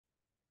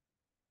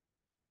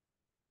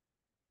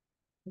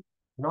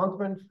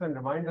Announcements and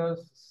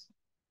reminders.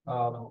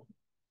 Homework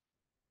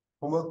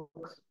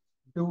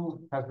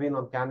 2 has been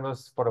on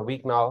Canvas for a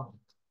week now.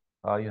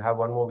 You have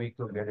one more week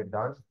to get it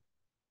done.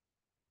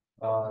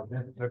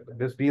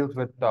 This deals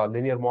with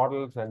linear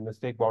models and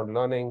mistake-bound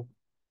learning,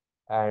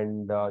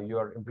 and you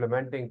are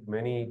implementing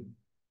many,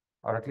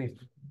 or at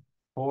least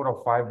 4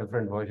 or 5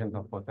 different versions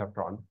of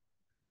Perceptron,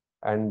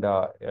 and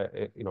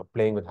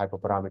playing with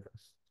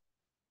hyperparameters.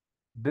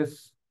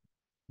 This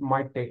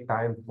might take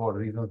time for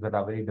reasons that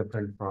are very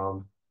different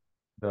from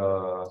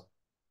the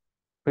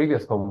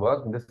previous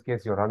homework. In this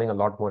case, you're running a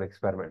lot more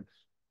experiments.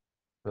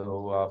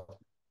 So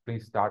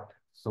please start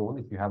soon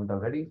if you haven't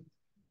already.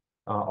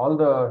 All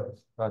the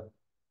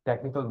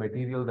technical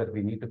material that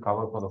we need to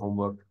cover for the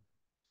homework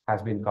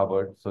has been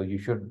covered, so you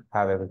should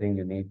have everything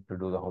you need to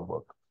do the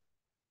homework.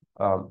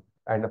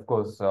 And of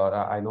course,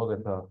 I know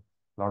there's a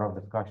lot of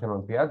discussion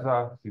on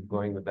Piazza. Keep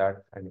going with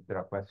that, and if there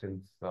are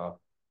questions,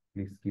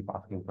 please keep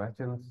asking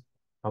questions.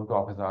 Come to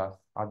office hours.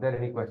 Are there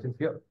any questions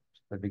here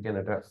that we can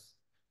address?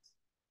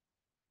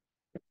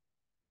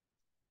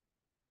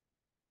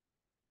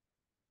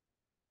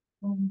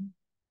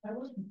 I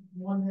was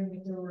wondering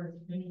if there were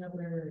any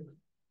other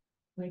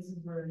places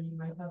where you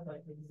might have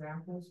like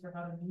examples for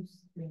how to do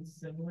things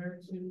similar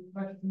to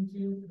question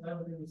 2, because I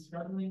was really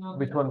struggling on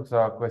Which that. one's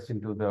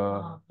question to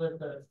the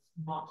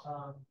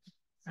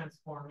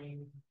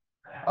transforming.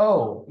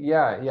 Oh,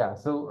 yeah.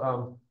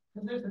 So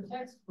there's a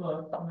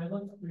textbook, and I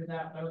looked through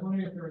that, but I was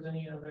wondering if there was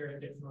any other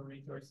additional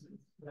resources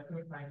that I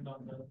couldn't find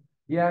on the.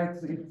 Yeah,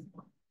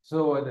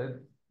 so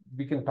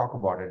we can talk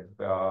about it.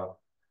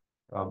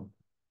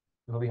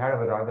 So we had a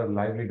rather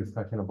lively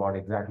discussion about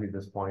exactly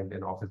this point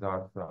in office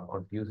hours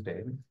on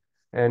Tuesday,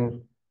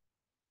 and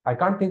I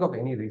can't think of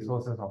any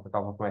resources off the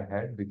top of my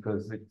head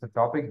because it's a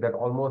topic that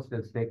almost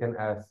is taken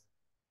as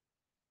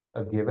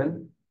a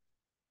given,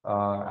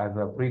 as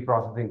a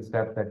pre-processing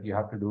step that you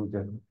have to do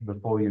just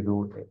before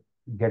you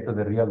get to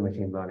the real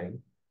machine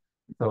learning.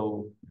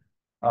 So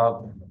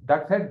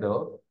that said,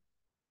 though,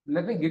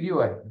 let me give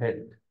you a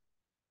hint.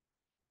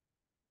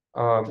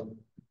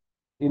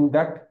 In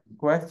that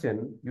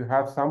question, you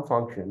have some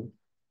function,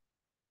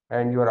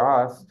 and you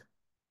are asked,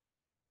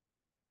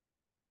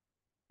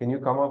 can you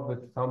come up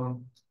with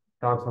some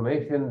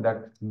transformation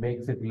that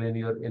makes it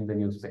linear in the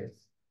new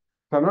space?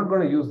 So I'm not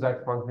going to use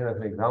that function as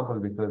an example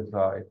because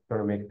it's going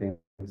to make things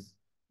a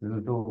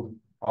little too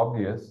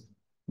obvious.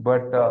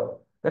 But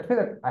let's say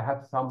that I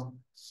have some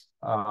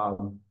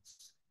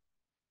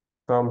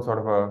sort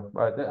of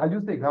I'll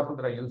use the example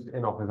that I used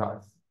in office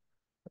hours.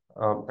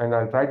 And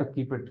I'll try to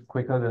keep it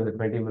quicker than the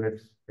 20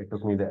 minutes it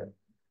took me there.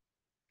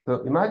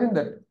 So imagine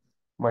that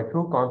my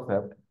true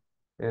concept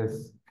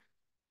is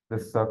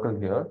this circle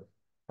here,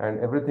 and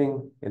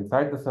everything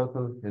inside the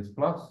circle is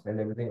plus, and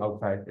everything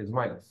outside is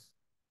minus.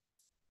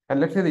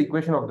 And let's say the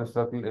equation of this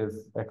circle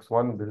is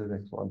x1, this is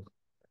x1,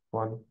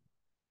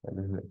 and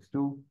this is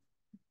x2.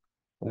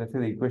 And let's say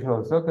the equation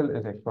of the circle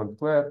is x1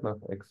 squared plus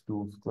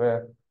x2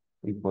 squared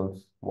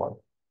equals 1.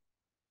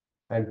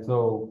 And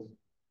so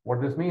what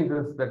this means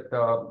is that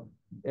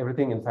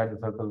everything inside the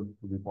circle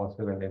will be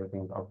positive and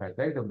everything outside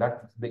negative.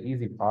 That's the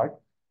easy part.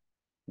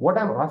 What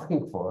I'm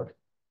asking for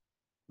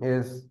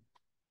is,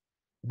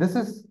 this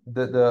is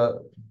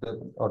or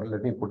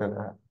let me put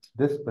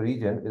this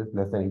region is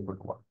less than or equal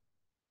to 1.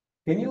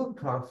 Can you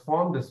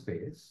transform the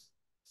space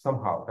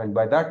somehow? And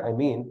by that, I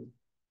mean,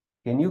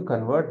 can you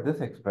convert this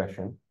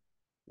expression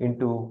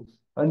into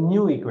a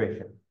new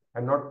equation?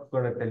 I'm not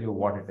going to tell you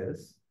what it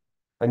is.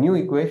 A new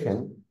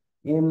equation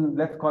in,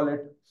 let's call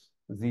it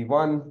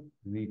Z1,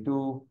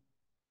 Z2,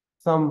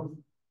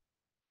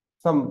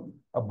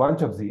 a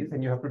bunch of Z's,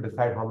 and you have to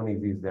decide how many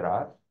Z's there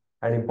are.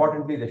 And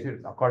importantly, they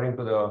should, according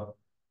to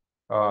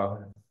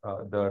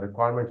the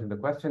requirements in the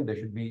question, there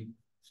should be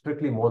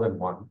strictly more than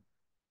one.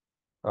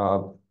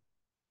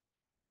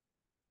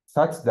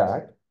 Such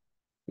that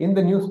in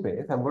the new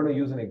space, I'm going to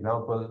use an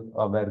example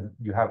where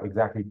you have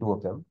exactly 2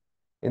 of them.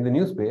 In the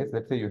new space,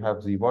 let's say you have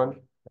Z1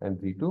 and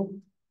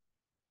Z2.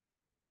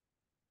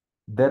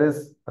 There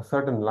is a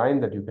certain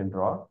line that you can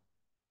draw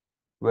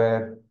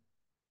where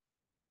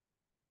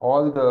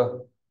all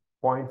the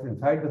points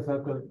inside the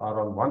circle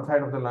are on one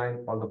side of the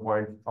line, all the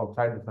points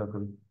outside the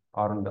circle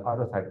are on the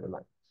other side of the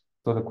line.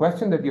 So the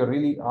question that you're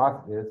really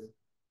asked is,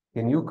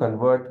 can you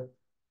convert,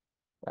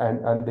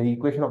 and the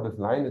equation of this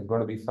line is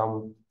going to be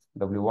some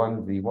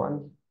W1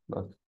 Z1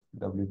 plus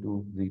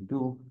W2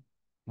 Z2.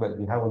 Well,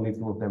 we have only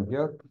 2 of them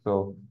here,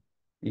 so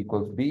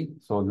equals B.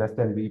 So less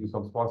than B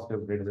becomes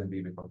positive, greater than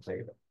B becomes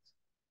negative.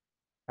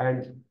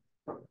 And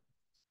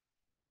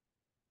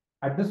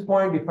at this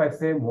point, if I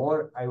say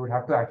more, I would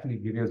have to actually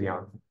give you the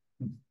answer.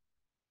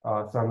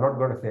 So I'm not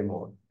going to say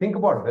more. Think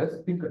about this.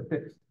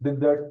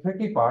 The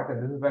tricky part,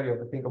 and this is where you have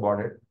to think about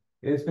it,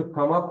 is to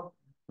come up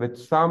with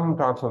some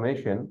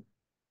transformation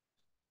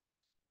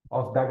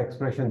of that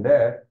expression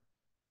there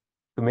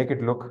to make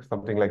it look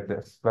something like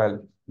this,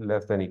 well,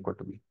 less than equal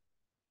to B.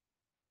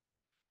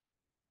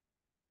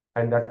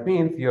 And that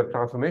means your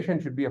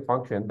transformation should be a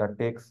function that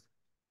takes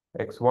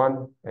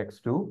x1,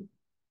 x2,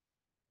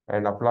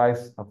 and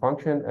applies a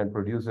function and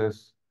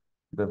produces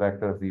the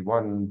vectors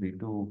v1,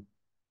 v2,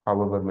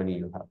 however many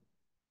you have.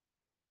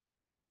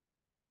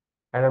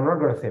 And I'm not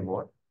going to say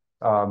more.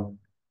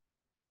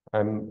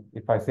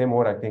 If I say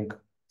more, I think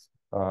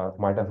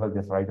might as well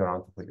just write your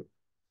answer for you.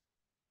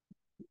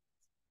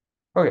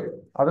 Okay,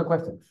 other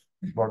questions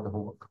about the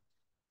homework?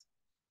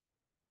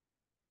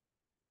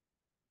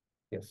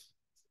 Yes.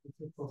 Is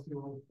it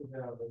possible to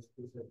have a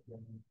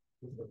perceptron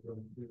to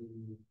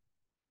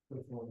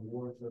perform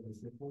words of the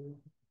simple?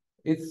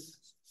 It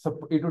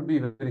would be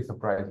very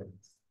surprising.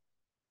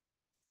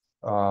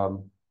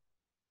 Of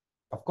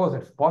course,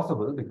 it's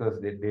possible because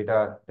the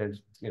data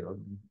tends, it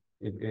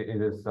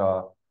is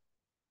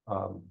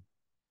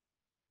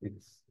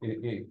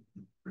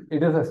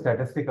it is a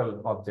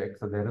statistical object,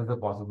 so there is a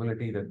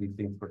possibility that these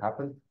things could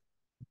happen,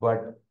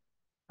 but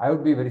I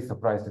would be very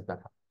surprised if that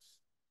happens.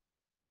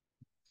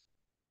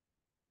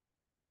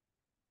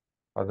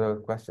 Other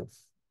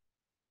questions?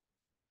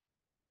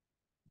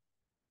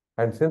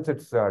 And since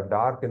it's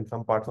dark in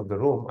some parts of the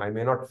room, I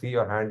may not see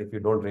your hand if you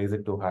don't raise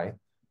it too high.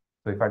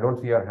 So if I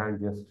don't see your hand,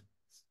 just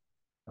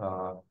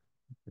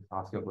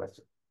ask your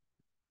question.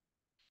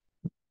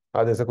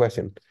 There's a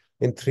question.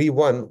 In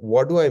 3.1,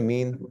 what do I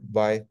mean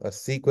by a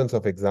sequence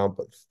of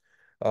examples?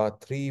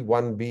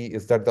 3.1b,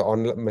 is that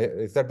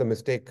the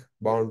mistake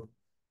bound?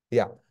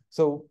 Yeah.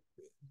 So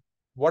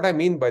what I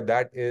mean by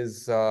that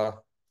is,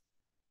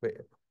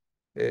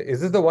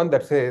 is this the one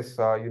that says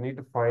you need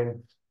to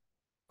find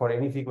for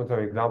any sequence of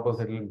examples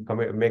that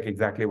will make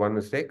exactly one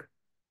mistake?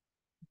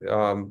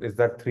 Is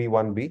that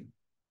 3.1b?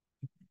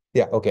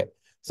 Yeah, okay.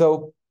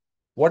 So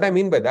what I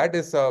mean by that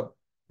is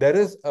there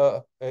is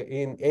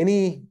in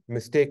any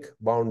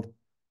mistake-bound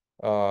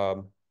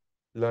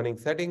learning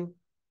setting,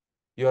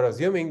 you're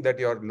assuming that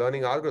your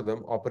learning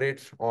algorithm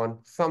operates on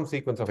some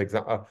sequence of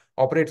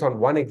operates on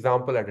one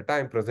example at a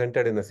time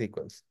presented in a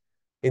sequence.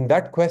 In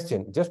that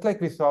question, just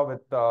like we saw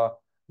with the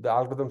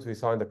algorithms we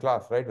saw in the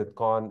class, right, with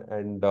Con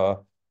and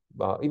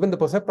even the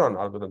Perceptron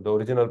algorithm, the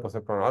original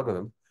Perceptron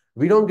algorithm,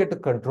 we don't get to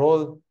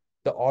control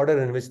the order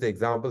in which the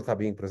examples are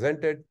being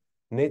presented.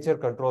 Nature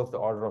controls the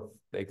order of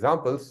the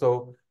examples.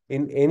 So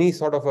in any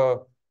sort of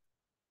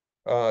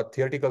a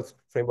theoretical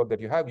framework that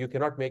you have, you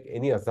cannot make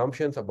any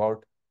assumptions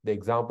about the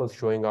examples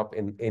showing up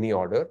in any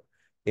order.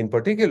 In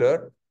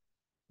particular,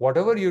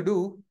 whatever you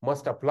do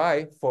must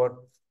apply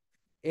for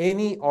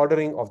any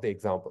ordering of the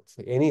examples,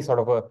 any sort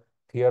of a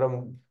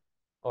theorem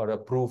or a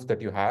proof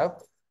that you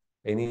have.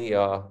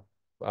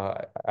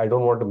 I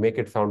don't want to make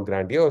it sound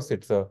grandiose.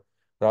 It's a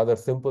rather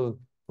simple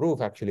proof,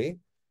 actually.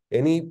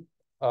 Any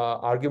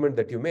argument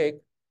that you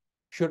make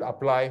should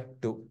apply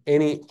to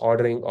any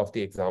ordering of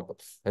the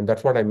examples. And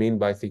that's what I mean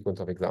by sequence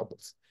of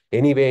examples.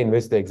 Any way in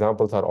which the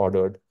examples are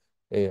ordered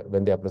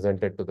when they are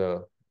presented to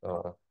the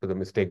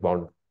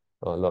mistake-bound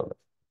learner.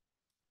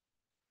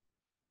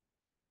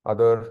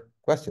 Other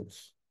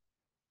questions?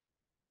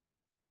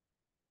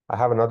 I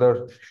have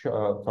another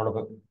sort of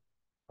a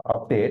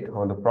update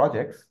on the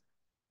projects.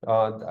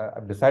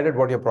 I've decided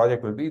what your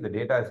project will be. The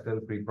data is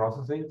still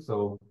pre-processing,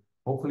 so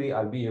hopefully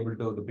I'll be able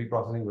to, the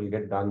pre-processing will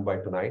get done by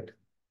tonight,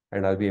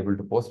 and I'll be able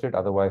to post it.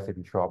 Otherwise, it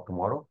will show up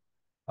tomorrow.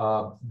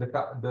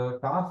 The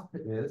task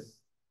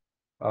is,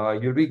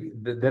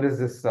 there is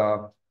this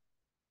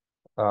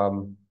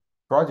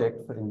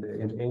project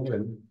in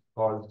England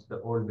called the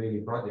Old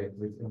Bailey Project,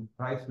 which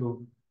tries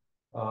to,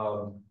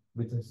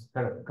 which is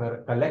kind of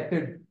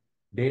collected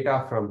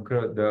data from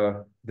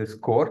this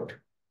court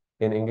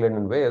in England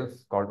and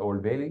Wales called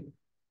Old Bailey,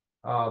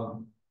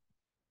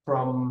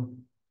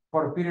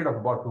 for a period of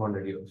about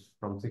 200 years,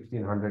 from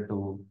 1600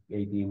 to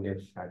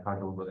 18-ish. I can't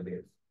remember the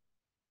dates.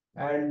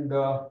 And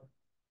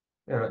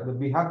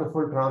we have the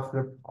full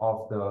transcript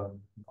of the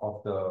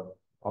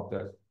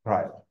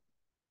trial.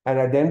 And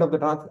at the end of the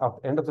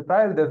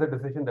trial, there's a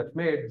decision that's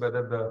made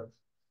whether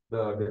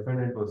the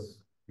defendant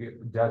was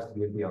judged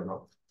guilty or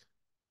not.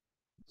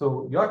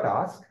 So your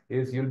task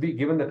is you'll be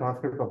given the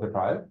transcript of the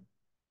trial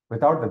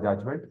without the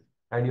judgment,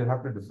 and you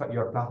have to decide.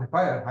 Your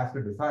classifier has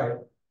to decide,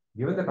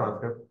 given the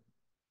transcript,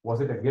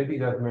 was it a guilty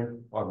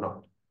judgment or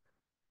not?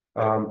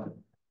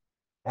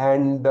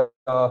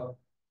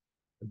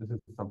 This is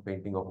some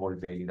painting of Old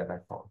Bailey that I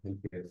found in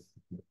case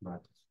it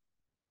matters.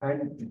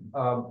 And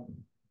to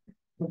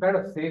kind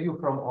of save you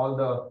from all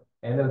the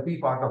NLP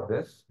part of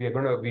this, we have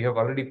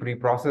already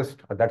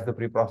pre-processed. That's the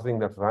pre-processing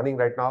that's running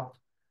right now.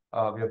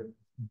 We have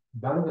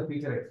done the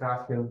feature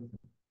extraction.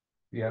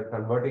 We are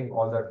converting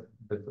all the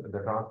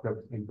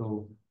transcripts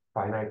into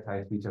finite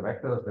size feature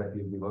vectors that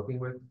you'll be working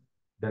with.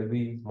 There'll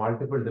be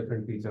multiple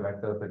different feature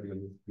vectors that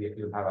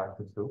you'll have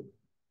access to.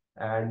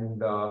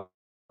 And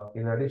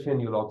in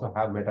addition, you'll also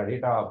have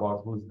metadata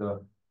about who's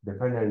the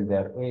defendant,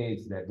 their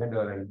age, their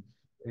gender,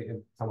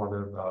 and some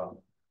other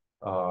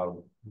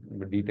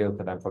details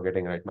that I'm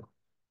forgetting right now.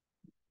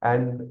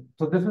 And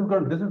so this is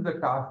the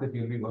task that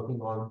you'll be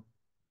working on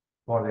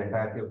for the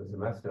entirety of the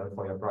semester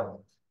for your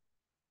project.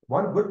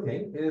 One good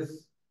thing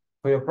is,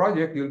 for your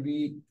project, you'll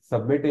be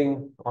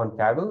submitting on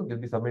Kaggle, you'll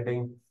be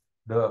submitting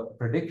the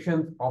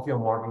predictions of your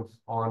models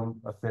on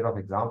a set of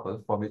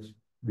examples for which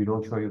we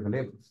don't show you the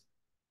labels.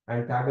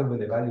 And Kaggle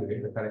will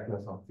evaluate the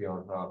correctness of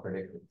your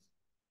predictions.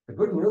 The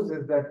good news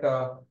is that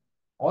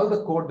all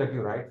the code that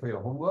you write for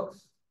your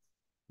homeworks,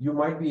 you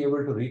might be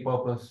able to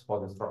repurpose for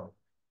this problem,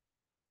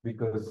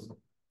 because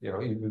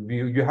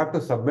you have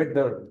to submit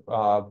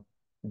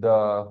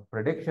the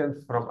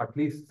predictions from at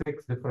least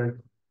 6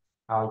 different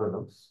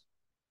algorithms.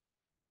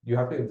 You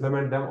have to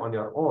implement them on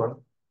your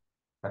own.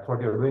 That's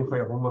what you're doing for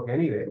your homework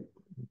anyway.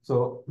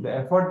 So the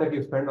effort that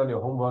you spend on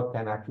your homework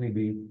can actually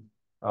be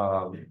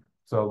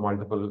so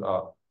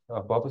multiple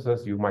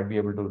purposes. You might be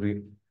able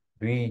to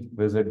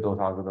revisit those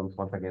algorithms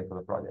once again for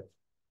the project.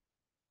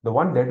 The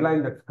one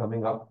deadline that's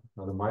coming up,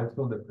 or the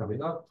milestone that's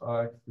coming up,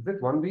 is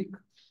it 1 week?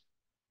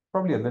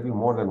 Probably a little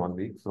more than 1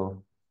 week.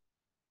 So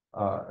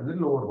a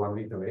little over 1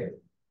 week away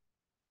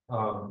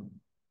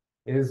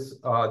is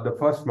the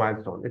first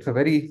milestone. It's a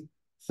very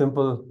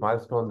simple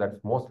milestone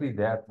that's mostly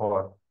there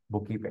for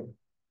bookkeeping.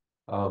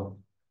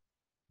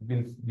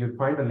 You'll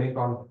find a link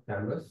on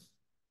Canvas.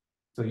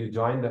 So you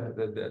join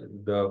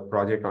the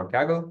project on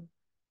Kaggle,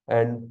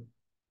 and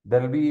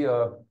there'll be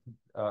an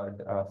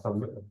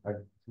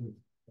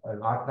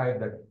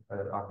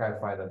archive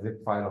file, a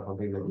zip file or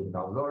something that you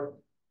download.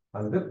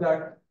 Unzip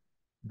that,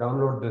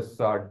 download this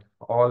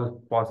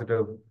all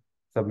positive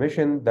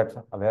submission that's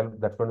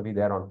going to be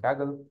there on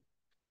Kaggle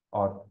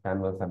or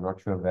Canvas. I'm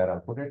not sure where I'll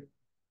put it.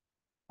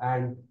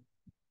 And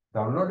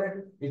download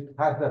it. It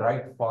has the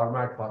right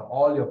format for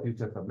all your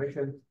future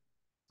submissions.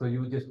 So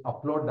you just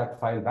upload that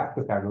file back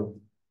to Kaggle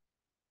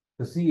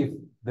to see if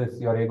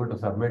you're able to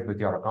submit with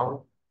your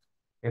account.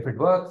 If it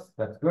works,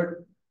 that's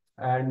good.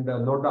 And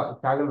no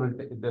doubt, Kaggle will,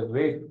 the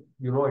way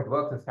you know it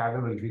works is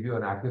Kaggle will give you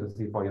an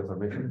accuracy for your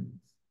submission.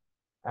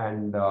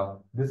 And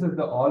this is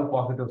the all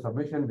positive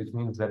submission, which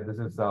means that this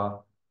is a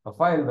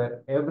file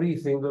where every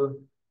single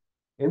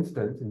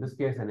instance, in this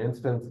case, an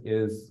instance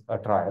is a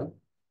trial.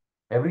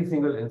 Every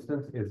single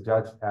instance is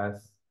judged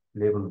as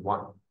label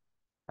 1.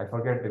 I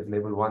forget if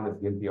label 1 is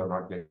guilty or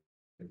not guilty.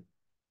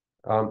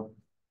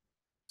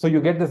 So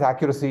you get this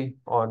accuracy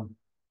on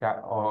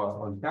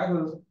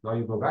Kaggle. Now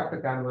you go back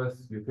to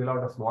Canvas, you fill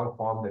out a small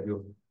form that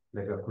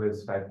like a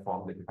quiz type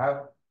form that you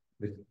have,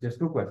 with just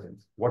 2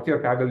 questions. What's your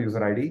Kaggle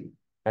user ID?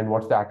 And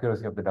what's the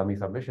accuracy of the dummy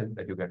submission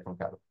that you get from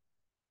Kaggle?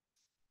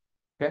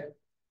 Okay.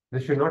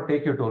 This should not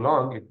take you too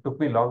long. It took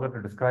me longer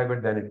to describe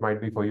it than it might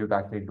be for you to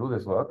actually do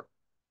this work.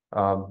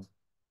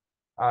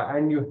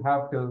 And you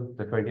have till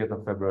the 20th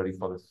of February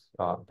for this.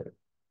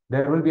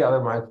 There will be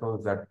other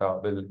milestones that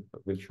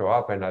will show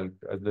up, and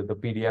the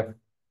PDF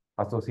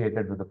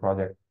associated with the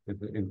project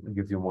it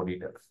gives you more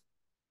details.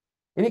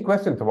 Any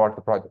questions about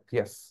the project?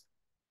 Yes.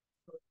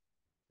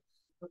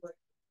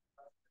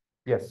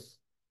 Yes.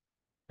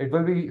 It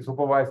will be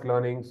supervised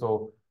learning,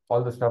 so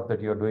all the stuff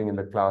that you're doing in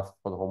the class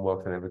for the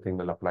homeworks and everything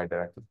will apply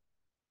directly.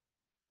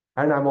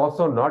 And I'm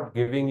also not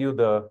giving you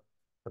the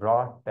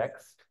raw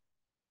text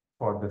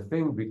for this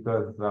thing,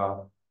 because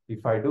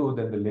if I do,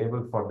 then the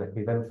label for the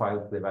hidden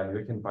files, the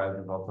evaluation files,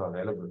 is also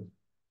available.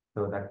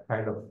 So that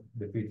kind of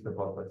defeats the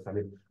purpose. I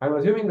mean, I'm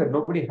assuming that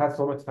nobody has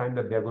so much time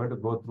that they're going to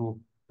go through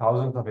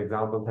thousands of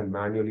examples and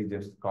manually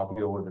just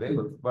copy over the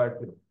labels. But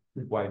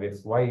why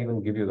waste? Why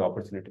even give you the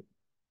opportunity?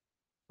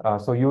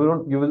 So you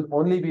will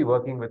only be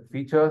working with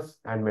features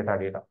and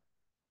metadata.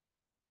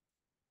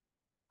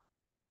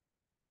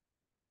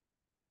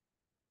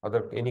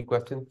 Any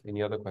questions?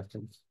 Any other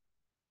questions?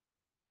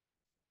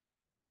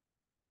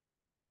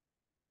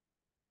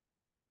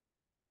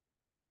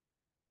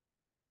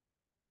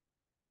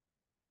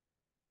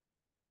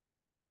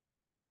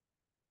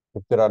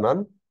 If there are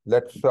none,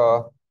 let's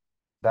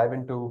dive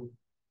into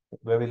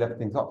where we left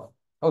things off.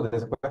 Oh,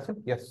 there's a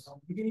question? Yes.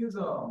 You can use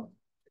a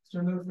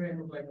external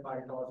framework like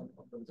Python.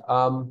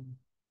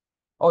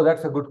 Oh,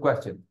 that's a good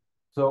question.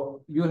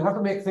 So you'll have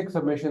to make 6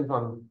 submissions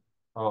on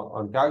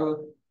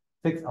Kaggle,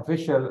 6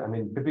 official. I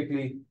mean,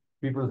 typically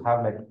people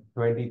have like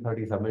 20,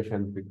 30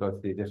 submissions because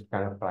they just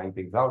kind of trying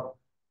things out.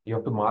 You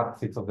have to mark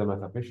 6 of them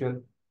as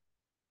official.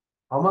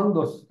 Among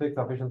those 6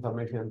 official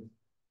submissions,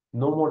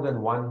 no more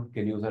than 1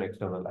 can use an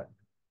external library.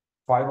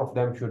 5 of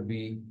them should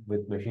be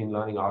with machine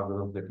learning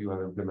algorithms that you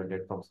have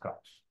implemented from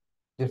scratch,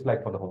 just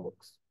like for the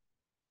homeworks.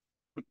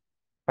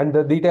 And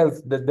the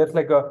details, there's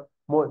like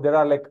there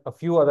are like a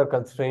few other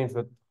constraints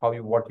with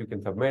what you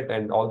can submit,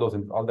 and all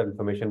that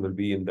information will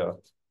be in the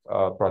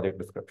project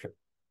description.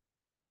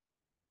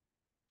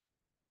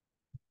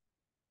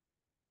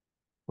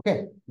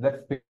 Okay,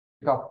 let's pick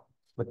up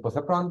with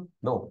Perceptron.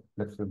 No,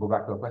 let's go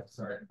back to the question.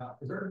 Sorry,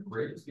 is there a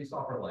grade based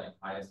off of like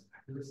highest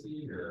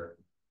accuracy or?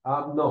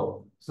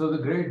 No. So the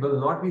grade will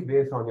not be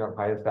based on your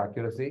highest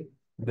accuracy.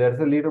 There's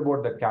a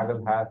leaderboard that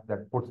Kaggle has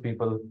that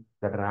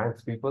that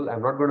ranks people.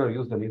 I'm not going to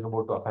use the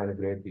leaderboard to assign a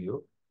grade to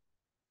you.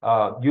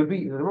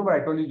 Remember I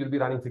told you you'll be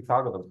running 6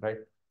 algorithms, right?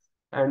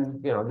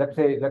 And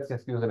let's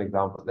just use an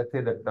example. Let's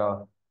say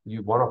that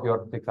one of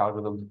your 6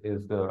 algorithms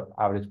is the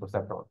average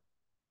perceptron.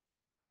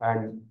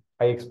 And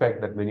I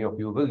expect that many of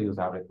you will use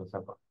average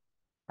perceptron.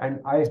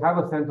 And I have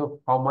a sense of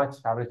how much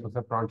average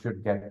perceptron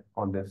should get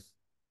on this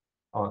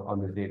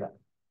data.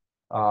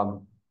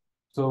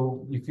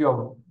 So if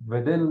you're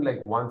within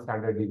like one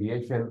standard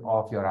deviation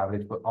of your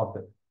average of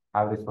the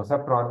average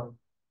perceptron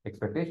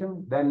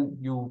expectation, then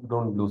you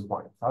don't lose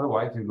points.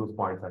 Otherwise, you lose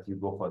points as you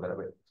go further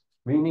away.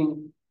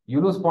 Meaning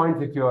you lose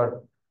points if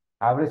your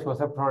average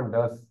perceptron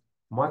does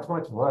much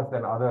worse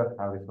than other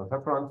average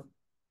perceptrons.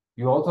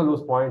 You also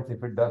lose points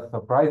if it does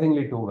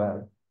surprisingly too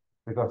well,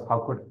 because how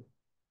could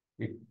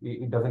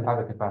it doesn't have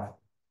the capacity.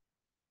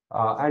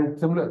 And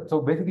similar,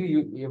 so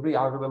basically every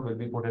algorithm will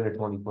be put in its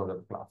own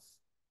equivalent class.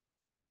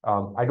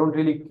 I don't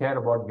really care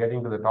about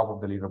getting to the top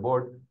of the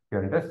leaderboard. If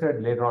you're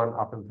interested, later on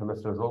after the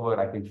semester is over,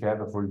 I can share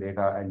the full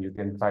data and you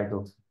can try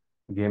to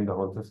game the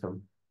whole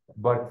system.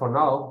 But for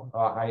now,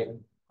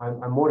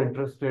 I'm more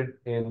interested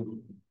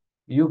in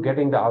you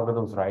getting the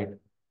algorithms right.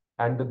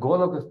 And the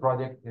goal of this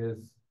project is,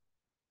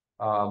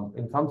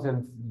 in some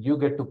sense, you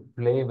get to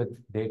play with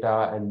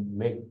data and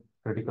make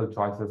critical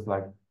choices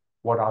like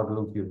what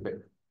algorithms you pick.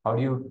 How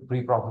do you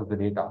pre-process the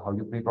data? How do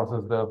you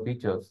pre-process the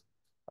features?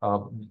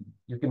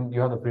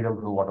 You have the freedom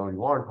to do whatever you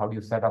want. How do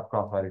you set up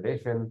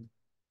cross-validation,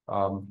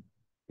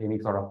 any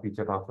sort of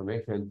feature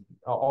transformation,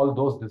 all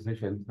those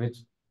decisions, which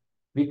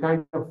we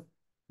kind of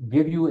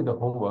give you in the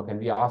homework and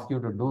we ask you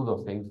to do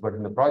those things, but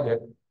in the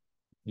project,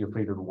 you're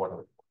free to do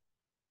whatever.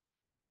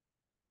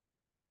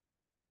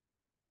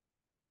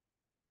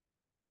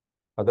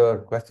 Other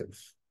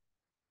questions?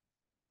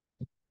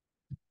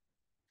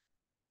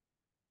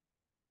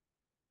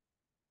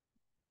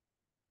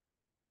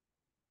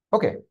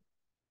 Okay.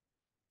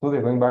 So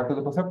we're going back to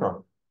the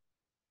perceptron.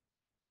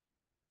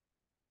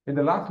 In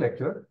the last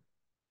lecture,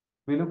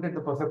 we looked at the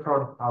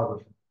perceptron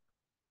algorithm.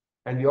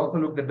 And we also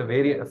looked at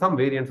the some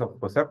variants of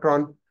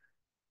perceptron.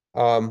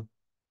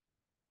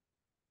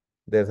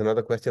 There's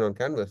another question on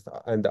Canvas.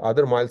 And the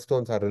other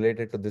milestones are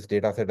related to this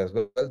data set as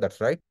well. That's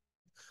right.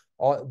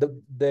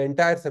 The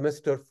entire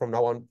semester from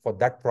now on for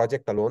that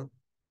project alone,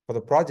 for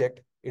the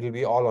project, it'll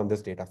be all on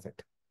this data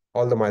set.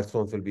 All the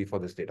milestones will be for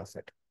this data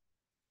set.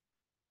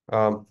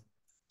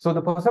 So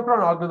the perceptron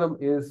algorithm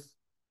is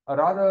a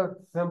rather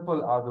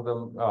simple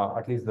algorithm.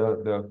 At least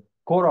the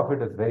core of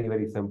it is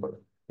very simple.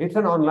 It's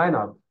an online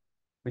algorithm,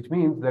 which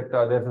means that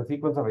there's a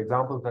sequence of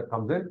examples that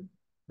comes in.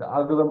 The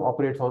algorithm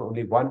operates on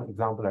only one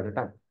example at a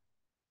time.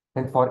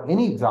 And for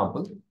any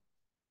example,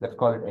 let's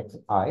call it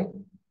xi,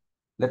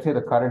 let's say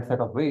the current set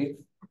of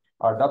weights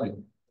are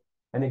w.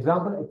 An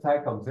example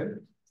xi comes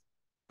in,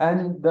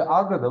 and the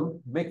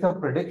algorithm makes a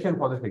prediction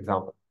for this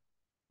example.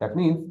 That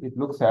means it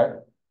looks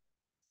at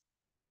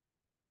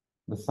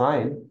the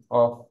sign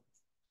of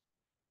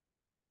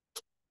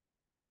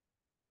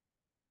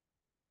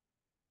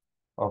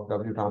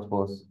W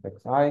transpose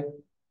xi.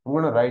 I'm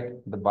going to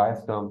write the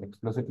bias term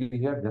explicitly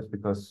here just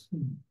because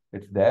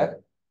it's there.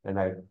 And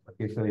I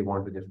occasionally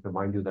want to just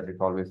remind you that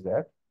it's always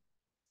there.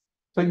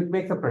 So it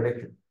makes a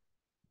prediction.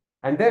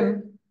 And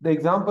then the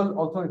example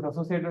also is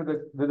associated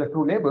with a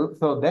true label.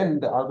 So then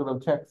the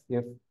algorithm checks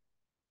if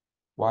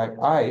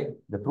yi,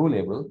 the true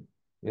label,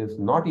 is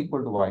not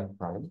equal to y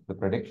prime, the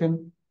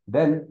prediction.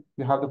 Then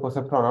you have the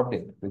perceptron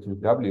update, which is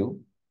w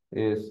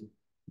is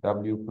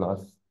w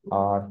plus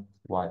r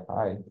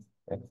yi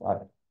xi.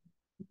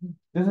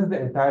 This is the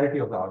entirety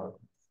of the algorithm.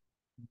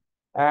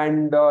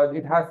 And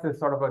it has this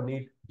sort of a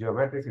neat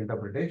geometric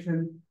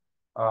interpretation.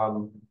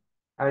 And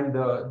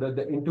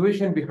the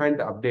intuition behind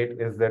the update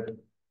is that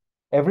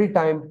every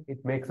time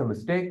it makes a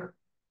mistake,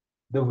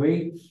 the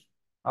weights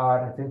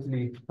are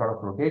essentially sort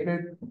of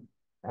rotated.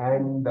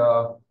 And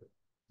the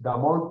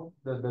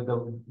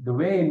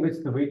way in which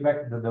the weight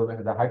vector,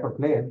 the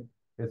hyperplane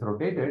is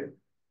rotated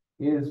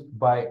is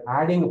by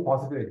adding a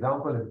positive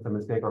example if it's a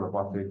mistake on a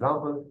positive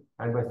example,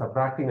 and by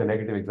subtracting a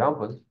negative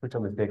example if it's a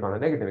mistake on a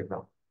negative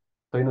example.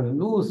 So in a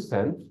loose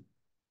sense,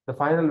 the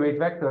final weight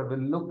vector will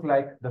look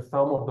like the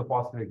sum of the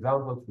positive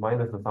examples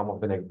minus the sum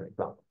of the negative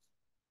examples.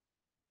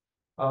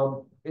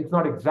 It's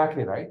not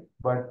exactly right,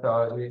 but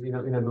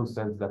in a loose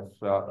sense,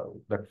 that's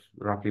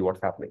roughly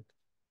what's happening.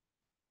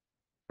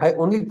 I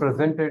only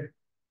presented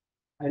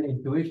an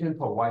intuition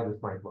for why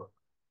this might work.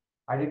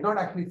 I did not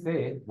actually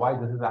say why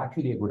this is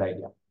actually a good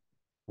idea.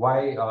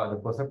 Why the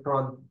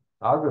perceptron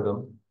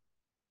algorithm,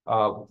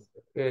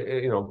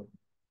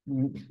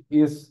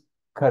 is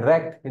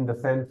correct in the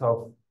sense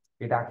of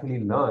it actually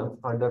learns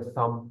under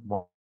some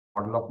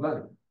model of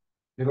learning.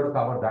 We're going to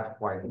cover that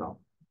point now.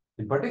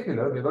 In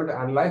particular, we're going to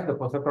analyze the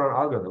perceptron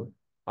algorithm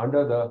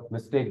under the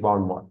mistake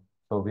bound model.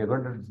 So we're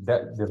going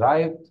to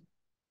derive,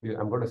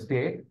 I'm going to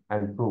state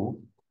and prove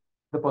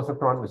the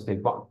perceptron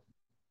mistake bound.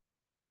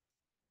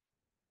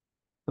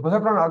 The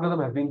perceptron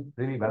algorithm has been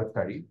really well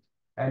studied,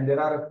 and there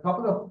are a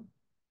couple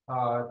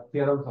of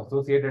theorems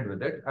associated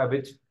with it,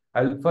 which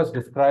I'll first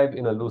describe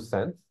in a loose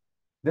sense.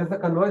 There's the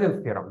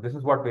convergence theorem. This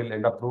is what we'll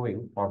end up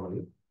proving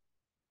formally.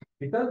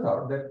 It turns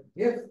out that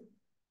if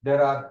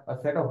there are a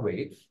set of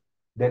weights,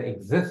 there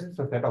exists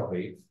a set of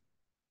weights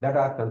that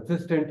are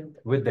consistent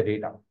with the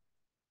data.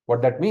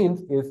 What that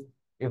means is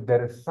if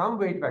there is some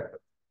weight vector,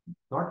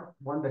 not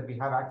one that we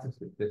have access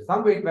to, there's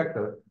some weight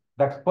vector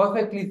that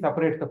perfectly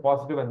separates the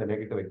positive and the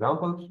negative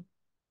examples.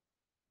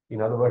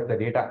 In other words, the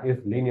data is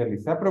linearly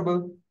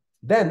separable.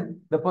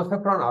 then the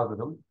perceptron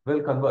algorithm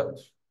will converge.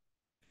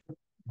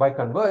 By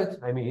converge,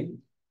 I mean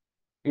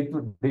it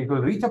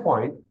will reach a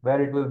point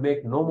where it will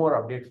make no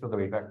more updates to the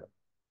weight vector.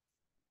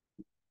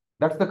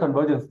 That's the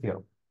convergence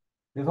theorem.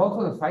 There's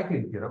also the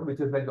cycling theorem, which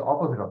is like the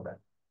opposite of that.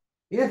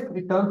 If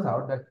it turns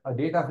out that a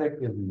data set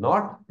is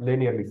not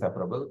linearly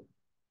separable,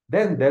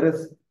 then there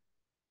is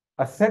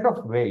a set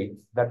of weights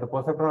that the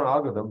perceptron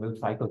algorithm will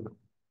cycle through.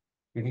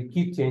 It will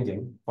keep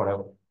changing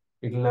forever.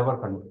 It will never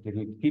converge. It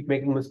will keep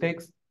making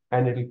mistakes,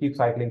 and it will keep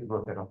cycling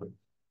through a set of weights.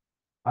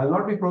 I'll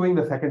not be proving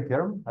the second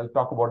theorem. I'll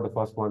talk about the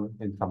first one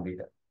in some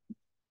detail.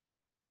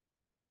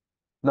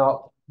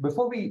 Now,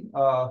 before we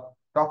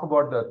talk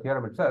about the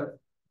theorem itself,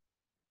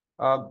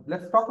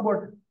 let's talk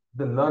about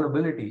the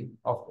learnability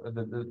of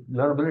the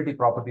learnability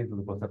properties of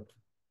the perceptron.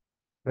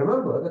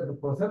 Remember that the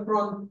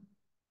perceptron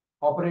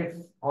operates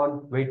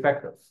on weight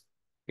vectors.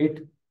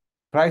 It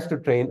tries to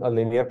train a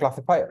linear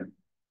classifier,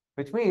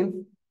 which means,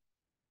 of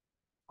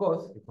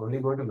course, it's only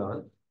going to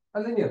learn a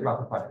linear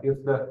classifier.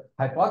 If the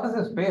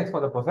hypothesis space for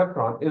the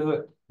perceptron is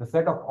the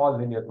set of all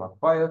linear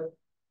classifiers,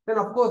 then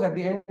of course at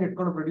the end it's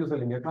going to produce a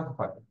linear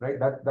classifier, right?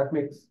 That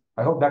makes,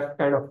 I hope that's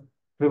kind of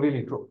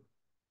trivially true.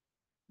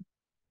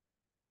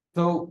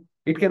 So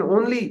it can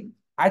only,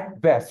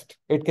 at best,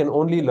 it can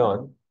only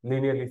learn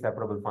linearly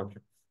separable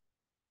functions.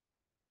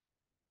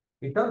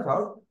 It turns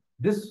out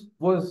this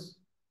was,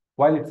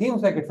 while it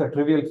seems like it's a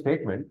trivial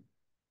statement,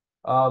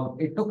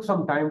 it took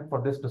some time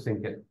for this to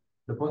sink in.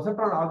 The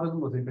perceptron algorithm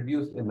was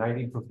introduced in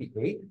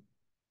 1958,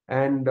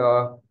 and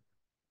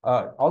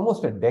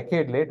almost a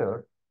decade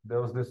later,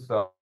 there was this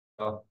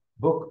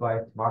book by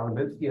Marvin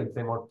Minsky and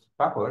Seymour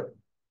Papert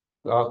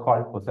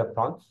called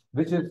Perceptrons,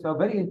 which is a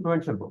very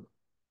influential book.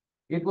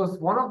 It was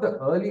one of the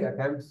early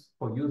attempts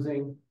for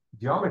using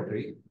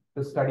geometry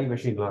to study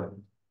machine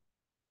learning.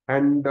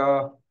 And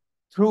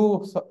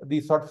through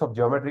these sorts of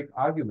geometric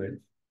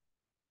arguments,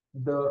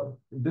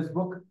 this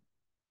book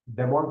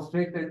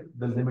demonstrated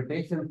the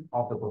limitations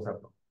of the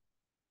perceptron.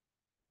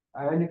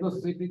 And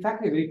it's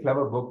actually a very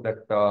clever book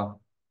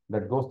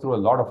that goes through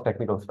a lot of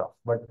technical stuff.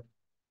 But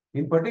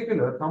in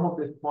particular, some of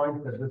the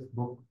points that this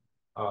book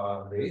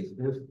raised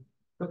is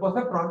the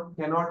perceptron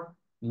cannot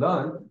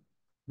learn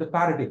the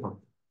parity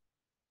function.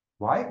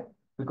 Why?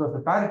 Because the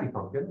parity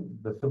function,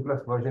 the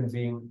simplest version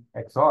being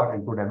XOR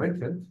in 2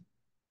 dimensions,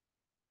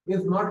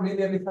 is not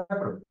linearly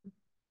separable.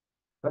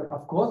 But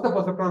of course, the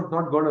perceptron is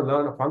not going to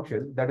learn a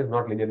function that is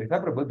not linearly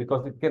separable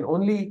because it can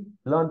only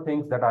learn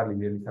things that are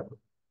linearly separable.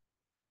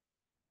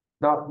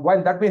 Now,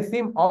 while that may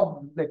seem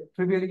like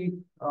trivially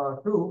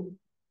true,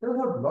 there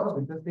are a lot of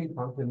interesting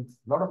functions,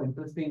 a lot of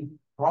interesting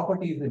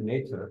properties in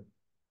nature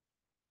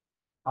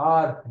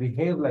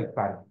behave like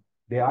parity.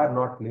 They are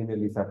not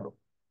linearly separable.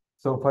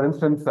 So, for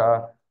instance,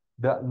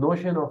 the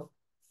notion of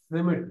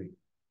symmetry.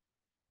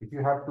 If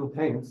you have 2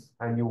 things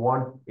and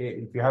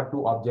if you have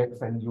 2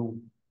 objects and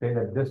you say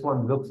that this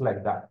one looks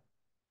like that,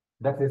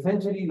 that's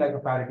essentially like a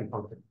parity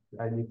function.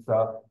 And it's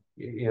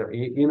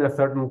in a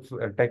certain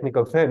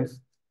technical sense,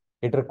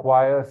 it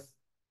requires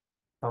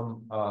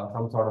some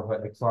sort of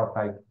an XOR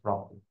type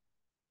property.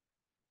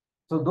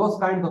 So those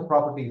kinds of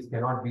properties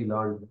cannot be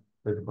learned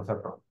with the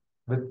perceptron,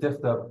 with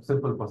just the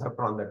simple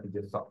perceptron that we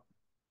just saw.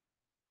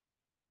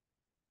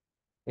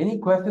 Any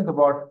questions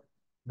about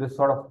this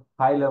sort of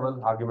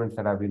high-level arguments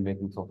that I've been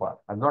making so far?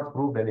 I've not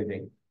proved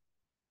anything.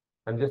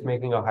 I'm just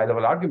making a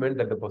high-level argument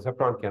that the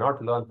perceptron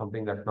cannot learn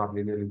something that's not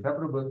linearly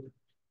separable.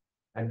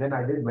 And then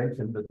I did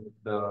mention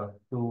the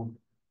 2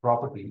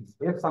 properties.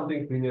 If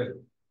something is linear,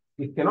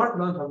 it cannot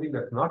learn something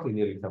that's not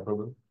linearly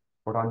separable.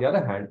 But on the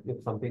other hand, if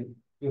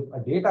a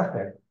data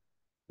set,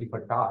 if a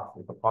task,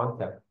 if a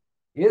concept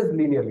is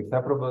linearly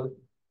separable,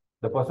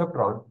 the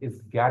perceptron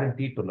is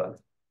guaranteed to learn.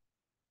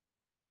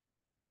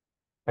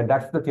 And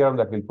that's the theorem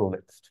that we'll prove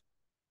next.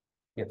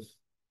 Yes.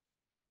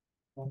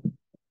 How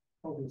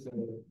is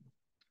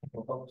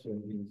a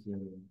function is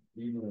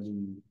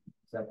linearly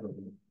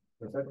separable?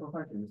 The second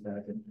question is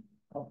that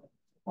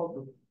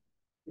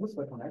what's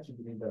the connection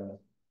between the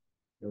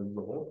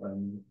rho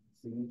and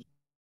symmetry?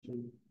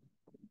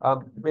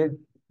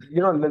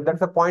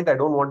 That's a point I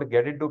don't want to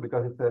get into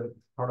because it's a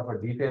sort of a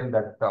detail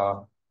that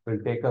will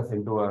take us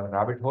into a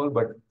rabbit hole.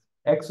 But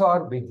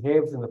XOR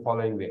behaves in the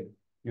following way.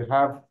 You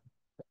have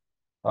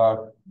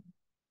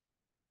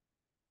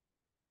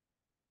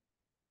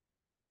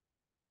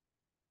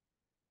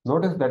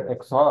notice that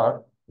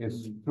XOR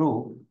is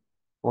true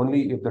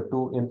only if the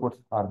 2 inputs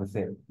are the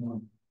same.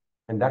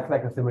 And that's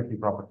like a symmetry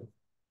property.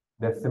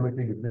 There's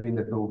symmetry between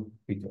the 2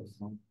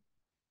 features.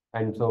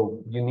 And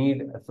so you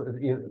need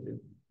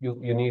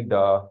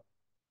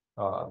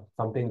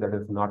something that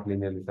is not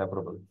linearly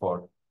separable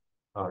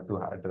to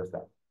address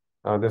that.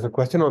 There's a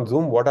question on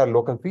Zoom. What are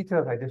local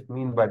features? I just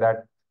mean by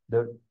that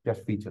they're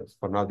just features.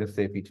 For now, just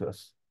say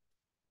features.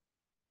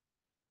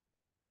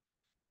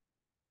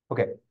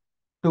 Okay.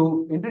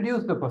 To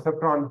introduce the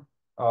perceptron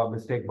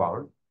mistake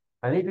bound,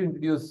 I need to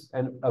introduce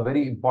a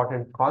very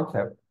important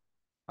concept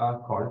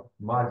called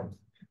margin.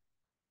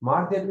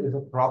 Margin is a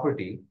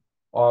property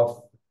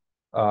of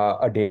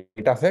a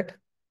data set,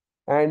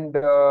 and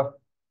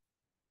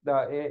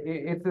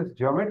it's this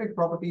geometric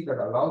property that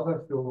allows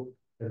us to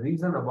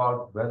reason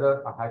about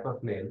whether a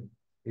hyperplane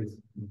is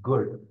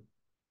good,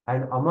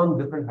 and among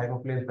different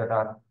hyperplanes that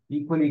are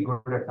equally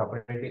good at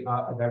separating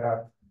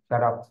that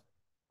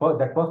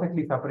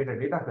perfectly separated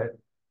data set,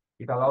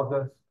 it allows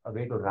us a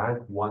way to rank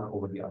one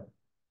over the other.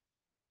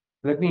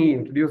 Let me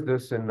introduce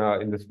this in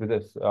this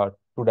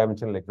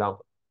two-dimensional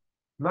example.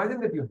 Imagine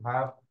that you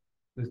have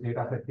this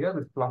data set here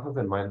with pluses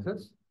and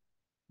minuses.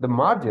 The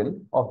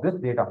margin of this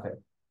data set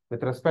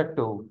with respect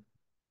to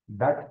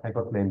that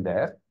hyperplane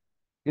there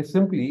is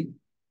simply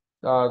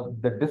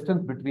the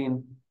distance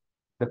between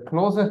the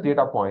closest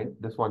data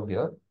point, this one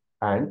here,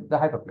 and the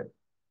hyperplane.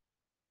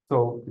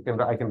 So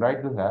I can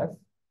write this as,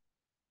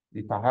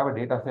 if I have a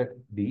data set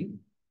D,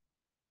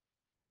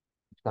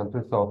 which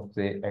consists of,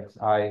 say, xi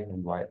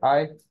and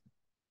yi.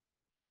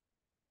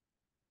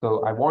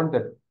 So I want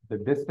that the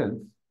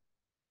distance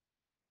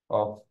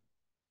of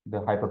the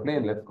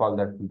hyperplane, let's call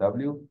that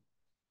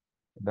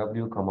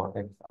w comma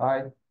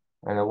xi,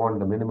 and I want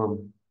the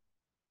minimum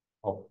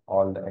of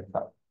all the xi.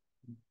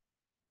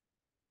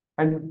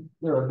 And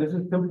this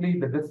is simply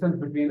the distance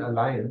between a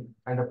line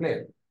and a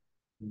plane.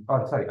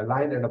 Or sorry, a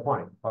line and a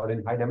point, or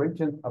in high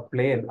dimensions, a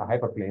plane, a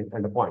hyperplane,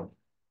 and a point.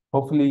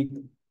 Hopefully,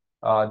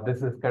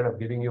 this is kind of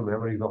giving you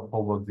memories of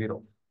homework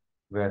 0,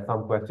 where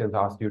some questions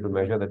ask you to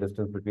measure the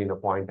distance between a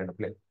point and a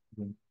plane.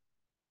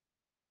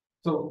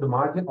 So the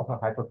margin of a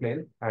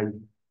hyperplane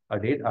and a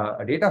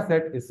data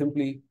set is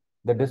simply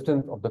the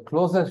distance of the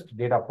closest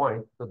data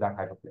point to that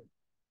hyperplane.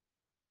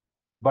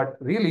 But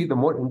really, the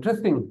more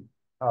interesting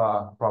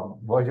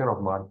version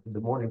of margin,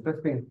 the more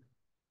interesting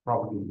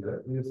property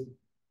here is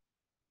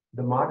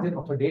the margin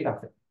of a data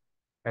set.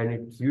 And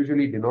it's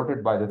usually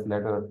denoted by this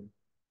letter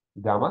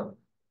gamma.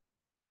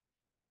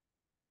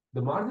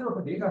 The margin of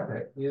a data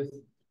set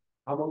is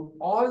among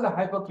all the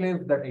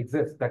hyperplanes that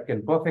exist that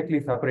can perfectly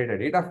separate a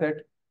data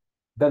set,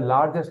 the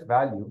largest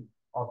value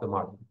of the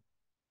margin.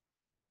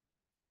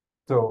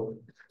 So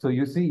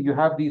you see, you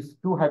have these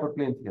two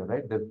hyperplanes here,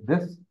 right? There's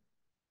this,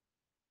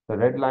 the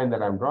red line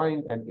that I'm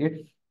drawing, and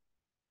its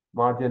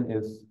margin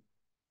is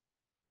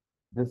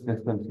this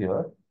distance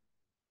here.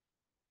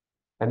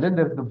 And then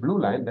there's the blue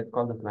line, let's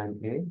call this line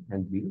A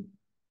and B.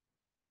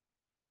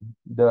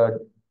 The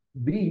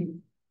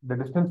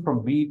distance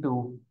from B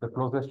to the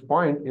closest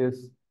point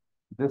is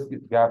this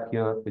gap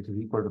here, which is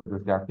equal to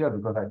this gap here,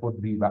 because I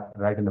put B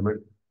right in the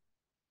middle.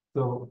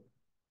 So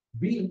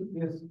B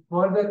is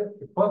further,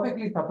 it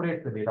perfectly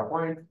separates the data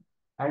point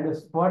and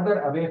is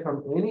further away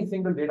from any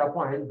single data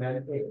point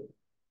than A.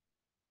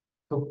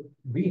 So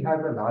B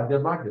has a larger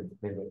margin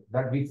than A.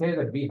 That we say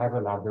that B has a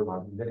larger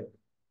margin than A.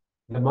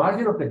 The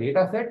margin of the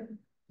data set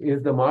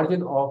is the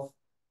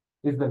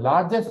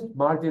largest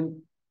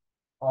margin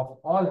of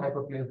all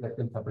hyperplanes that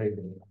can separate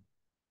the data.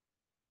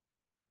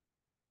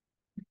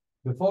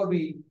 Before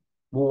we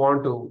move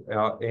on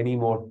to any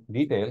more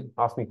detail,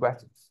 ask me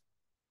questions.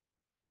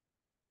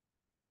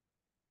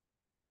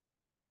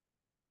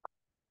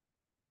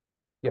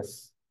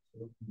 Yes.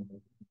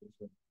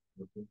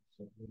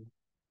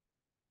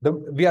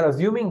 We are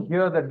assuming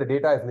here that the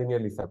data is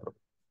linearly separable.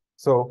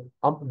 So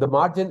the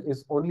margin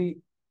is only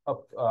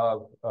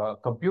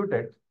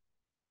computed,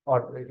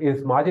 or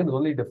is margin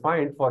only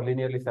defined for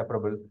linearly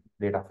separable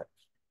data sets.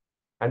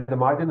 And the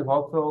margin is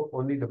also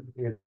only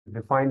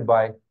defined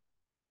by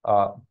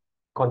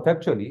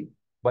conceptually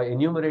by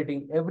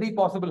enumerating every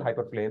possible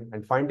hyperplane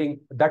and finding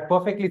that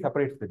perfectly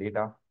separates the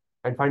data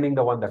and finding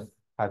the one that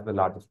has the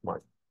largest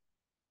margin.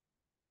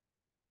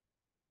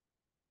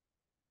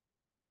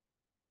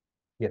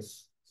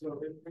 Yes. So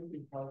if we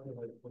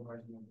calculate the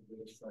margin of the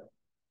data set,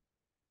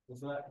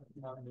 does that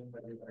not mean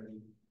that we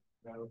already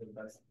know the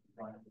best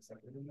line to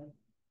separate in there?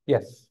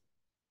 Yes.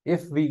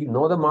 If we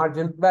know the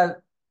margin,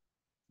 well,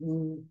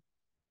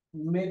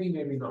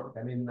 maybe not.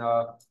 I mean,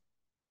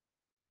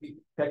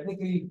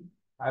 technically,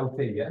 I would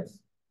say yes,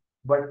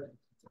 but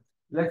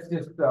let's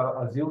just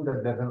assume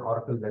that there's an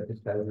oracle that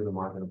just tells you the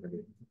margin of the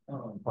data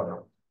for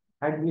now.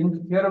 And in the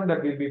theorem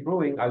that we'll be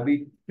proving, I'll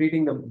be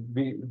treating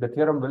the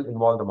theorem will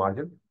involve the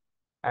margin,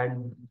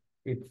 and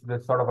it's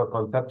this sort of a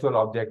conceptual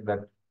object that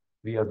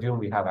we assume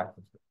we have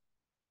access to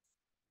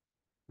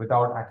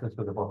without access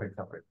to the perfect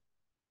separate.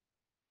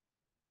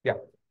 Yeah.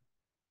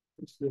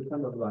 It's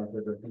kind of like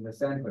in the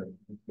center.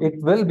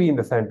 It will be in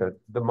the center.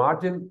 The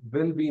margin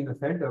will be in the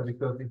center,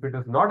 because if it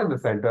is not in the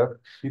center,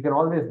 you can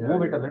always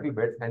move it a little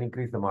bit and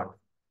increase the margin.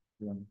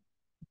 Yeah.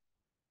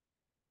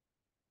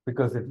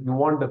 Because if you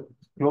want the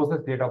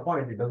closest data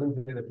point, it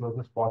doesn't say the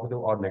closest positive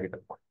or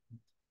negative point.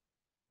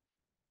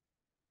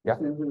 Yeah.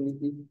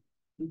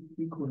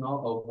 We could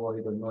not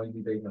avoid the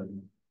noisy data.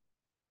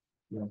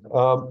 Yeah.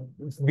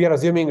 We are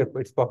assuming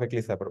it's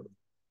perfectly separable.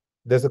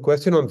 There's a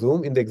question on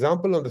Zoom. In the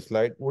example on the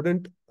slide,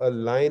 wouldn't a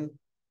line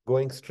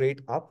going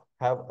straight up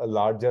have a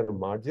larger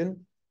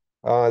margin?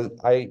 I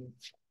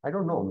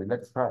don't know. I mean,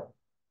 let's try.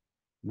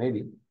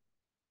 Maybe.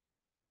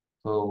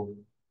 So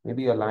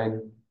maybe a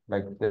line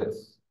like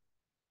this.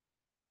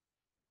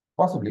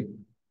 Possibly.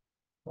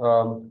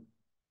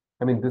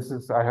 I mean,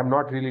 I have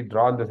not really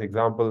drawn this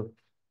example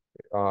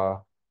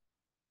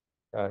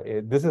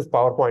This is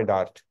PowerPoint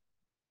art.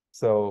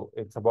 So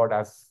it's about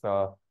as,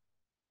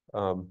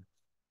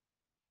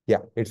 yeah,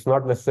 it's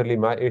not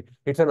necessarily,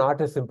 it's an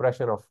artist's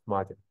impression of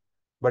margin.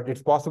 But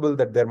it's possible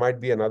that there might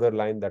be another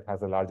line that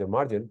has a larger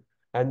margin.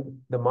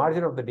 And the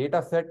margin of the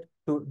data set,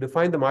 to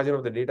define the margin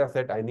of the data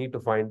set, I need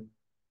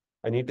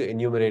to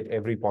enumerate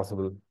every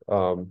possible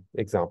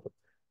example.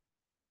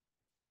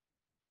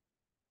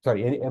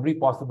 Sorry, every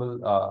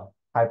possible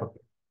hyperplane.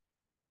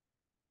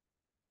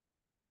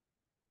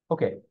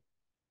 Okay.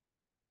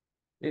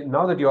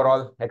 Now that you're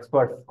all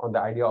experts on the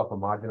idea of a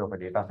margin of a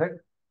data set,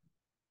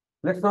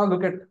 let's now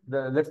look at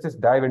let's just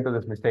dive into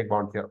this mistake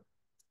bound theorem.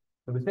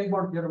 The mistake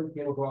bound theorem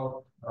came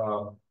about,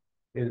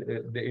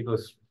 it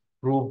was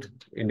proved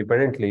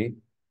independently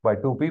by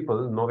two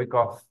people,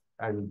 Novikov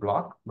and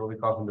Bloch.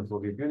 Novikov in the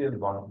Soviet Union,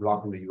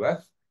 Bloch in the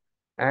US.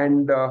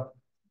 And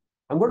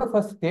I'm going to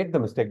first state the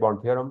mistake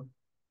bound theorem,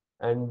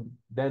 and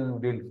then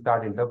we'll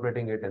start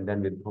interpreting it, and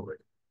then we'll prove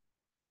it.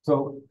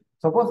 So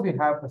suppose we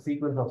have a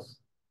sequence of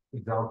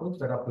examples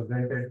that are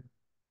presented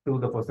to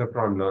the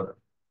perceptron learner.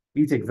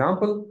 Each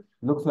example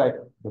looks like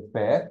the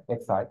pair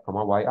xi,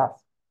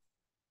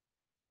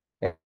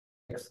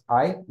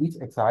 yi. Each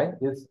xi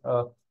is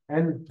a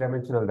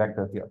n-dimensional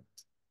vector here.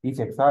 Each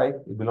xi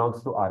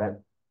belongs to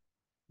Rn.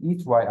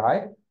 Each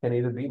yi can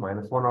either be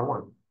 -1 or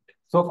 1.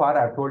 So far,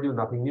 I've told you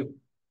nothing new.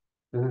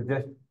 This is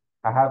just,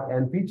 I have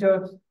n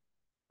features,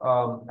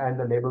 and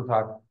the labels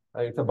are,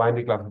 it's a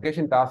binary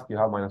classification task, you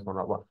have -1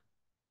 or 1.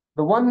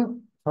 The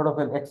one sort of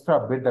an extra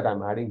bit that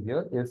I'm adding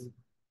here is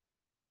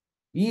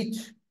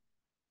each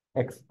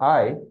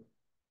xi,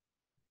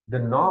 the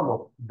norm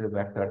of the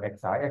vector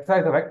xi is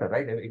a vector,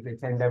 right? It's an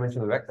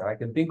n-dimensional vector. I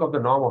can think of the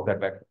norm of that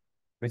vector,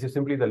 which is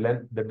simply the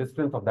length, the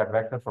distance of that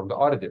vector from the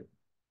origin.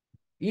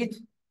 Each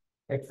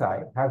xi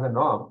has a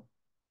norm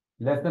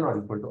less than or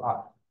equal to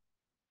r.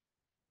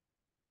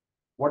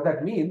 What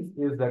that means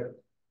is that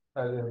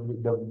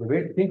the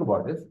way to think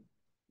about this,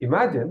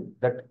 imagine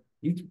that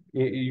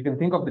you can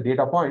think of the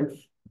data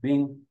points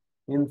being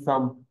in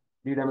some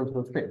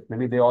three-dimensional space.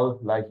 Maybe they all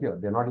lie here.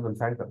 They're not even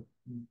centered.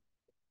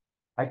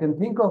 I can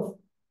think of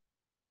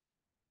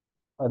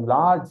a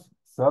large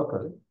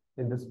circle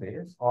in this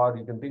space, or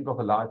you can think of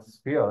a large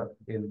sphere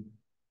in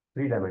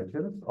 3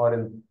 dimensions, or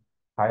in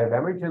higher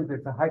dimensions,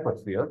 it's a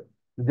hypersphere.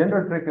 The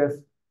general trick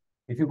is,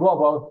 if you go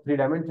above 3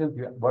 dimensions,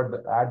 you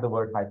add the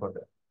word hyper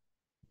there.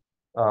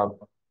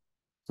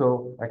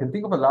 So I can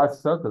think of a large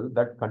circle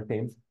that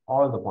contains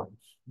all the points.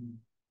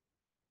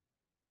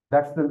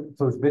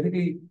 So it's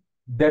basically,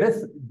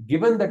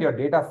 given that your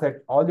data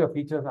set, all your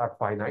features are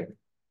finite,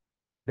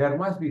 there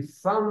must be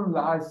some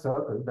large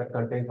circle that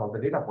contains all the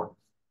data points,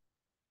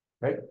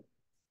 right?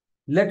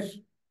 Let's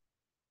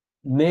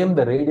name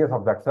the radius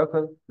of that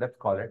circle. Let's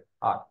call it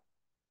R.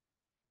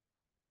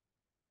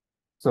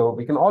 So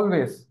we can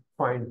always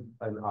find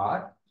an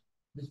R.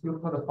 Just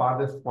look for the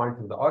farthest point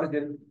from the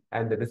origin,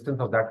 and the distance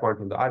of that point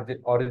from the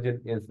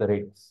origin is the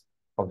radius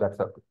of that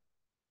circle.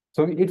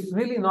 So it's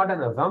really not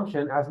an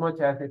assumption as much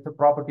as it's a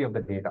property of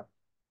the data.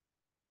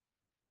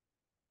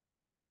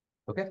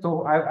 Okay,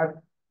 so I've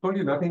told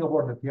you nothing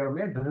about the theorem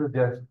yet. This is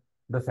just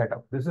the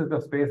setup. This is the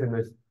space in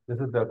which, this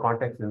is the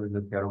context in which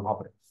the theorem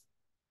operates.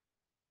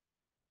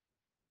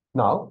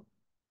 Now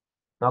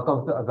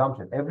comes the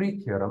assumption. Every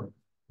theorem,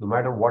 no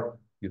matter what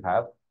you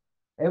have,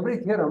 every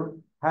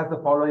theorem has the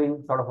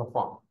following sort of a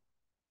form.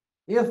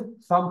 If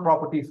some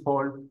properties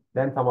hold,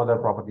 then some other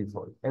properties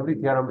hold. Every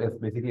theorem is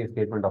basically a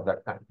statement of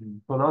that kind.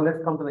 So now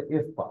let's come to the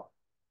if part.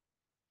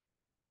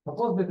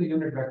 Suppose there's a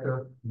unit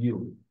vector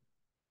u,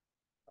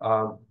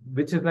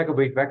 which is like a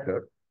weight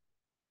vector,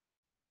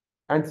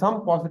 and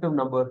some positive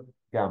number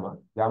gamma.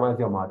 Gamma is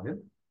your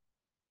margin.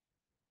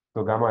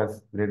 So gamma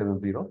is greater than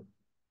 0,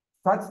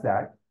 such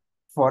that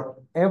for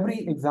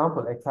every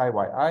example xi,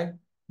 yi,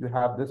 you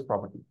have this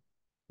property.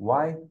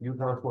 Y u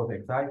transpose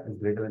xi is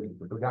greater than or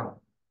equal to gamma.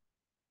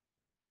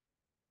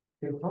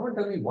 Can someone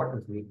tell me what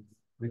this means?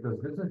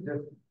 Because this is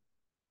just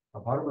a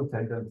horrible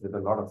sentence with a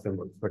lot of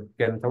symbols. But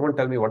can someone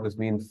tell me what this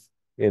means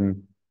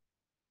in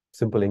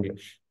simple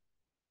English?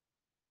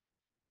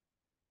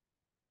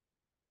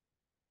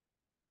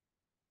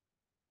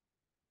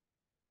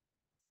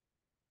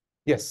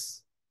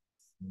 Yes.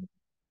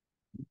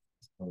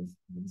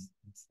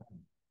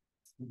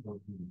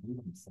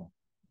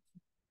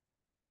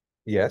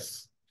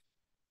 Yes.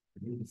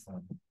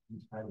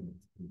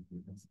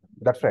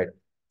 That's right.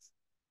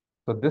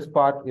 So this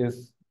part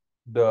is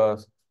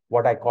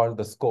what I call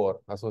the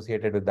score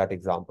associated with that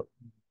example.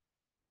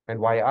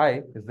 And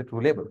yi is the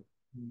true label.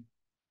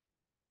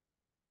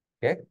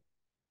 Okay.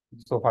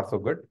 So far, so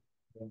good.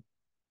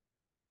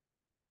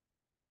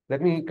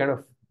 Let me kind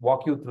of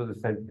walk you through the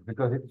sentence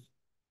because it's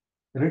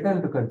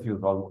written to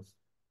confuse almost.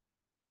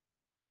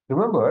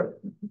 Remember,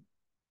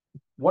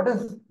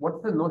 what's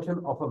the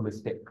notion of a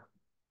mistake?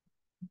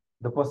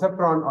 The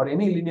perceptron or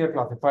any linear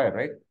classifier,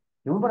 right?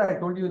 Remember I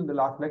told you in the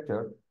last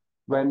lecture,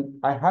 when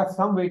I have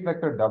some weight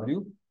vector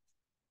W,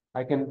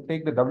 I can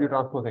take the W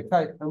transpose xi.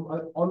 I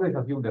always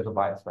assume there's a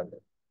bias right there.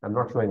 I'm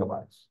not showing a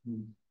bias.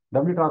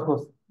 W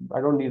transpose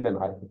I don't need an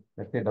I.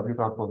 Let's say W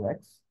transpose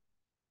X.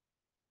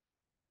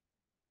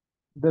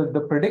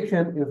 The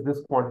prediction is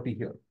this quantity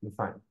here, the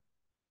sign.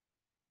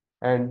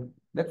 And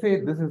let's say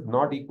this is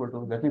not equal to,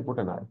 let me put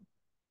an I,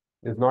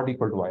 is not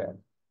equal to II.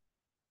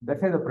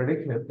 Let's say the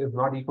prediction is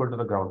not equal to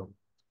the ground.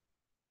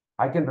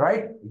 I can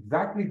write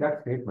exactly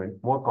that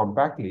statement more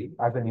compactly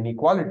as an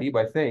inequality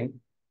by saying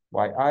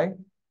yi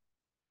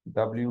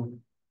W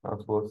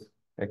transpose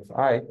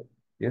Xi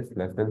is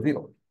less than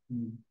 0.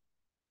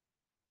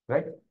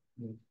 Right?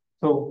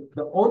 So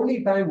the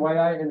only time yi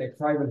and Xi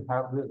will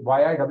have,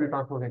 yi W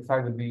transpose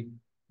Xi will be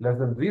less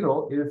than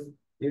 0 is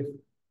if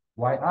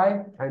yi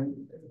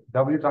and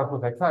W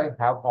transpose Xi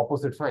have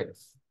opposite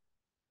signs,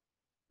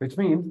 which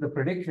means the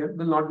prediction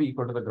will not be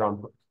equal to the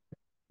ground truth.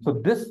 So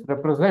this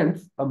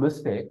represents a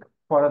mistake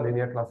for a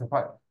linear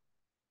classifier.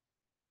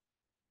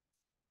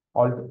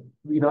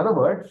 In other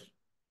words,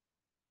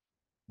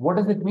 what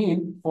does it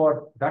mean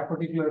for that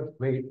particular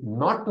weight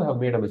not to have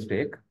made a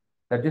mistake?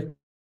 That just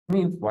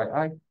means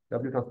yi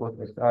W transpose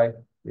Xi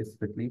is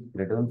strictly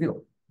greater than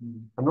 0.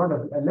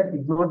 Let's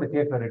ignore the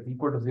case where it's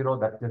equal to 0.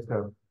 That's just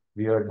a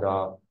weird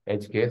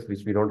edge case,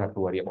 which we don't have to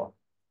worry about.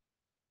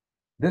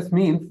 This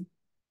means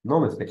no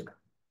mistake.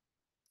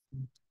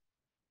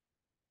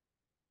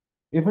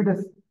 If it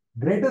is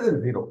greater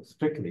than 0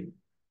 strictly,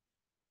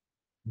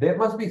 there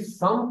must be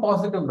some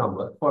positive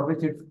number for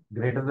which it's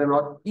greater than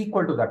or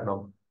equal to that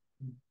number,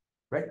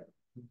 right?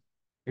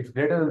 It's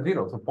greater than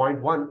 0. So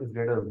 0.1 is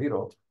greater than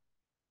 0,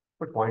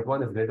 but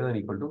 0.1 is greater than or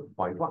equal to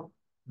 0.1.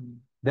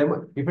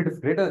 Then if it is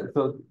greater,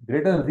 so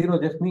greater than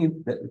 0 just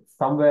means that it's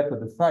somewhere to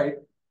the side.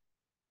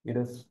 It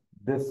is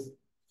this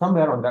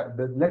somewhere on that.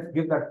 Let's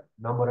give that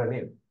number a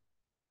name.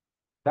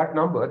 That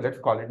number, let's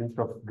call it,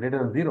 instead of greater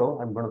than 0,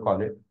 I'm going to call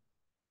it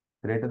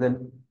greater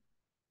than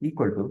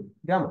equal to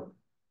gamma.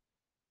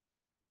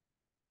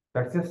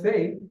 That's just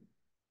saying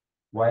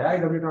yi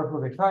W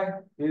transpose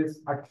Xi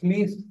is at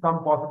least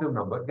some positive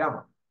number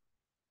gamma.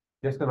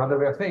 Just another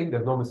way of saying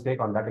there's no mistake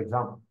on that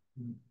example.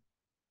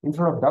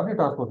 Instead of W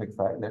transpose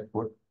Xi, let's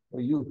put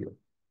a U here.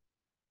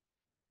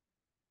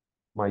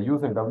 My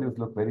U's and W's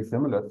look very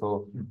similar,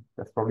 so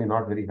that's probably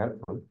not very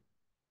helpful.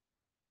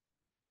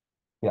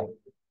 Yeah.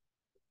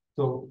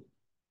 So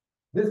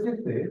this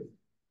just says,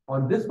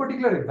 on this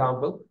particular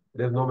example,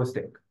 there's no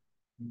mistake.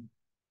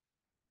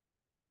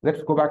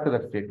 Let's go back to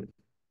that statement.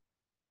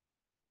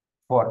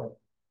 For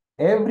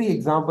every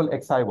example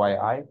xi,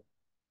 yi,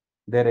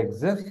 there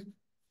exists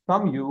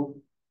some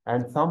u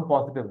and some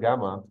positive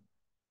gamma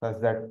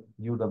such that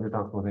u W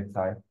transpose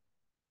Xi,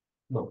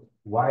 no,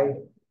 y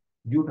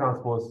U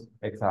transpose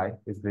Xi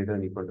is greater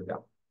than or equal to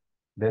gamma.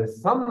 There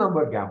is some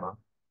number gamma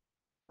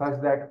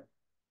such that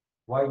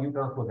y U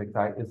transpose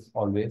Xi is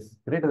always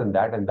greater than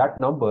that, and that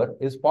number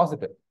is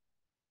positive,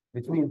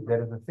 which means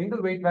there is a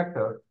single weight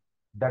vector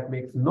that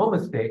makes no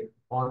mistake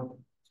on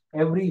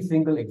every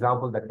single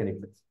example that can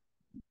exist.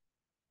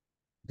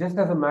 Just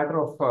as a matter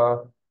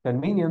of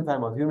convenience,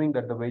 I'm assuming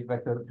that the weight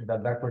vector,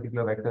 that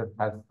particular vector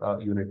has a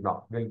unit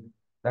norm. Well,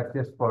 that's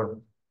just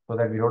so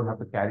that we don't have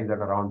to carry that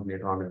around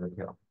later on in the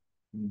theorem.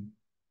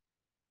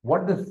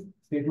 What this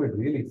statement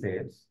really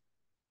says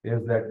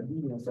is that,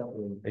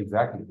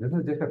 exactly, this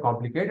is just a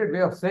complicated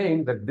way of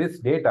saying that this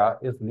data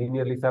is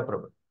linearly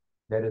separable.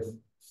 There is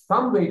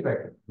some weight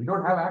vector. We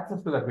don't have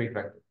access to that weight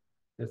vector.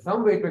 There's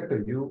some weight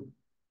vector u,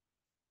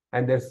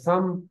 and there's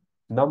some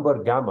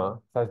number gamma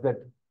such that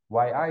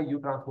yi U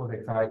transpose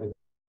Xi is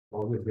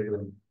always greater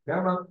than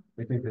gamma,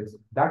 which means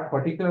that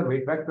particular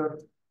weight vector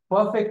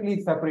perfectly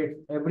separates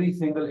every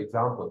single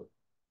example,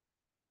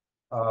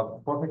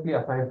 perfectly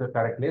assigns the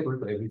correct label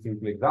to every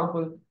single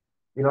example.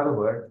 In other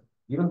words,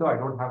 even though I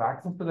don't have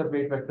access to that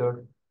weight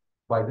vector,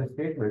 by this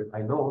statement,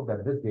 I know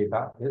that this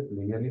data is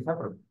linearly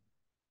separable.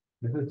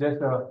 This is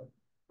just a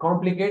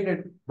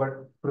complicated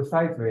but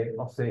precise way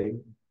of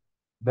saying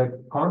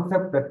the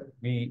concept that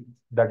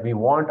we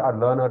want our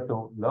learner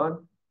to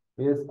learn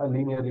is a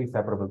linearly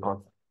separable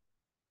concept.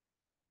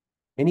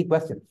 Any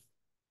questions?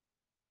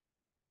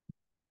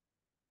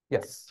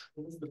 Yes.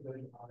 What is the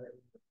big R?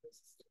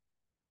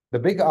 The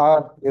big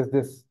R is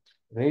this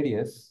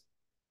radius.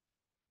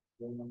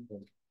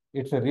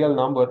 It's a real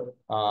number.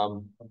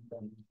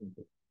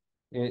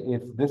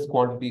 It's this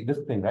quantity, this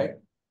thing, right?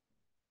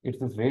 It's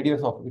this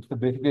radius of, it's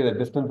basically the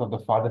distance of the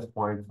farthest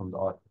point from the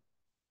orbit.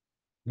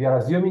 We are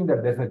assuming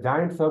that there's a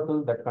giant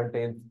circle that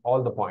contains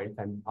all the points,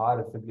 and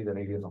R is simply the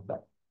radius of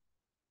that.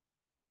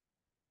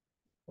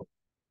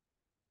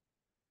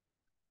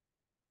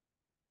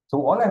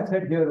 So all I've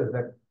said here is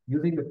that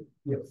using the,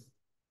 yes.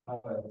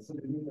 So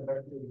the unit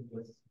vector is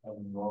just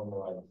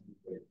normalized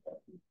weight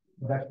vector.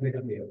 That's very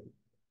clear.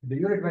 The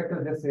unit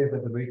vector just says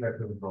that the weight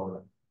vector is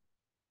normalized.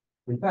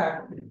 In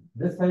fact,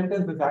 this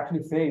sentence is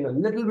actually saying a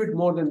little bit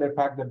more than the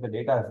fact that the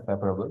data is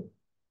separable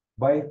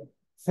by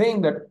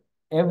saying that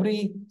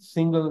every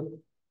single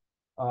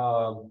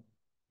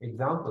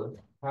example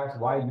has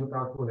y U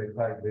transpose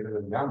Xi greater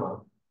than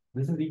gamma.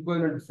 This is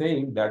equivalent to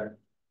saying that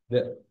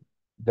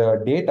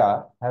the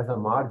data has a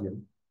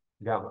margin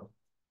gamma.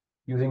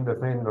 using the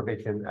same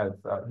notation as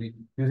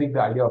using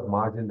the idea of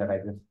margin that I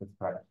just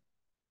described.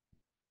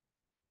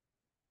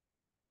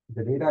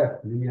 The data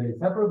is linearly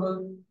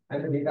separable,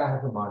 and the data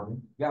has a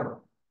margin gamma.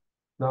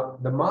 Now,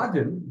 the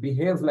margin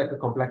behaves like a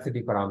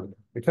complexity parameter.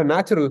 It's a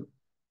natural.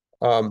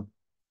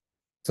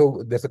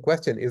 So there's a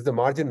question: is the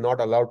margin not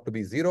allowed to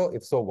be zero?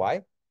 If so,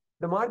 why?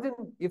 The margin,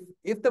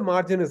 if the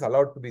margin is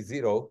allowed to be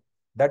zero,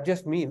 that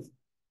just means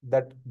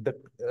that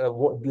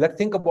let's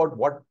think about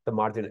what the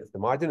margin is. The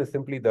margin is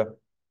simply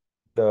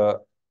the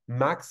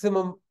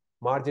maximum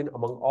margin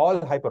among all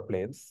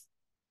hyperplanes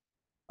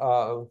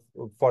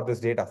for this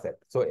data set.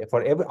 So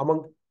for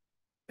among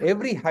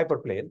every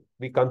hyperplane,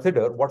 we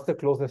consider what's the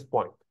closest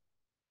point.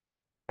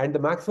 And the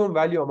maximum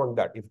value among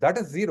that. If that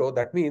is zero,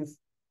 that means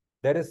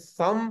there is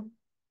some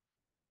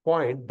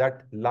point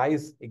that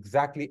lies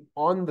exactly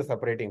on the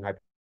separating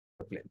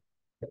hyperplane.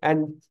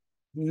 And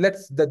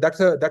that's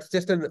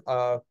just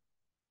the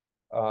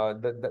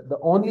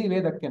only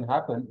way that can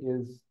happen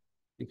is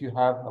if you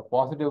have a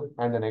positive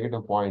and a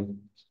negative point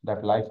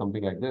that lies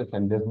something like this,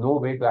 and there's no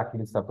way to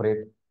actually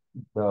separate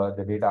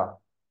the data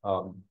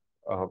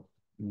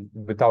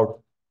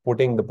without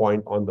putting the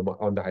point on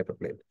the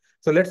hyperplane.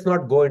 So let's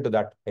not go into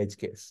that edge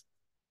case.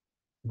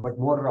 But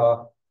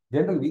more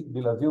generally,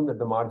 we'll assume that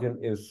the margin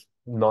is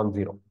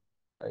non-zero.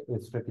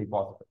 It's strictly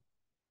positive.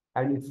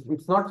 And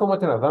it's not so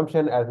much an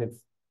assumption as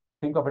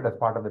think of it as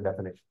part of the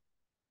definition.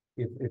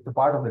 It's a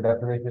part of the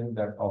definition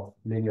of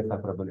linear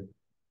separability.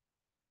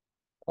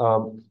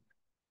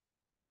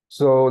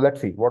 So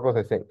let's see, what was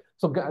I saying?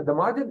 So the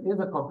margin is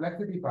a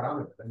complexity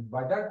parameter. And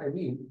by that, I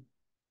mean,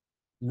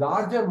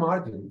 larger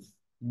margins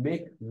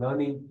make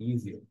learning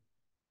easier.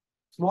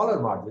 Smaller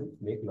margins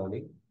make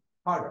learning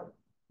harder.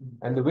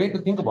 And the way to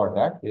think about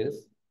that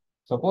is,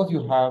 suppose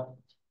you have,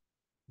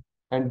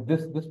 and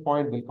this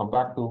point we'll come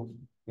back to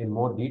in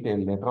more detail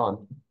later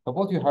on.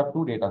 Suppose you have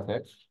two data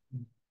sets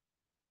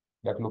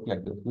that look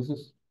like this. This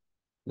is,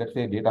 let's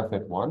say, data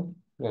set 1,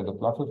 where the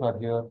pluses are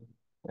here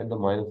and the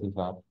minuses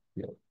are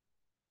here.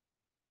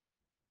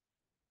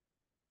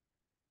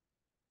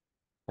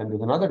 And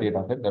there's another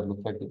data set that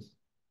looks like this.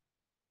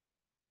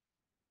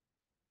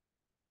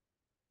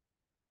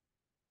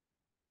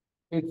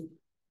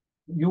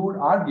 You would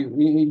argue,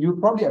 you'd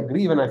probably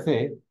agree when I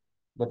say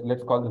that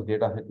let's call this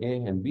data set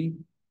A and B.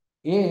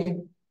 A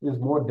is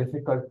more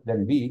difficult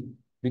than B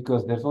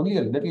because there's only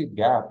a little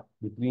gap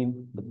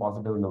between the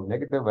positive and the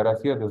negative,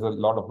 whereas here there's a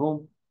lot of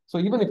room. So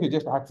even if you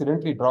just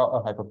accidentally draw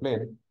a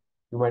hyperplane,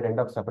 you might end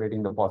up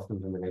separating the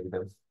positives and the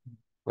negatives.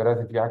 Whereas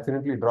if you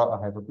accidentally draw a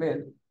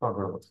hyperplane, it's not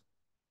going to work.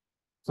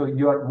 So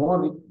you are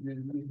more,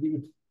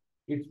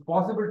 it's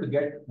possible to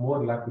get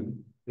more lucky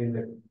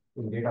in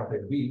data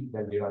set B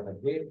than data set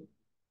A.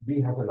 B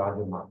has a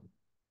larger margin.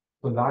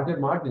 So larger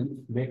margins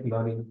make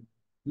learning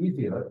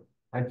easier.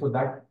 And so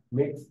that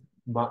makes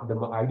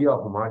the idea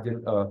of a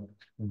margin a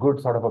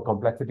good sort of a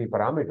complexity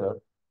parameter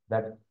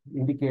that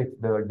indicates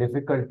the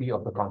difficulty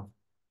of the concept.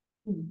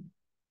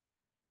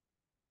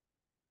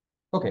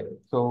 Okay,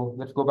 so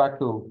let's go back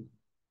to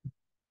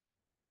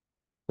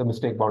the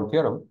mistake bound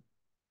theorem.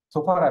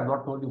 So far, I've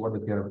not told you what the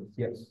theorem is.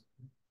 Yes.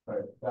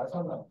 Right, that's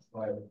on that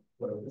slide.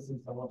 So this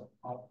is somewhat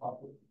off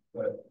topic,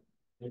 but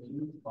if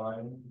you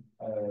find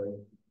a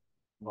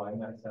line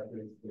that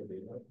separates the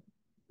data,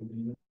 do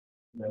you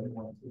then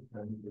want to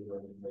turn the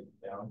learning rate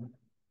down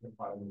to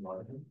find the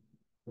margin?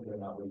 So then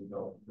that way you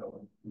don't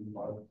do a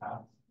lot of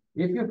paths.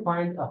 If you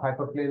find a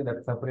hyperplane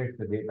that separates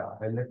the data,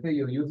 and let's say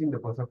you're using the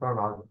Perceptron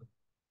algorithm,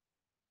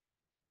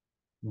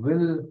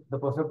 will the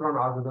Perceptron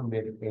algorithm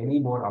make any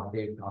more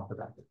updates after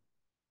that?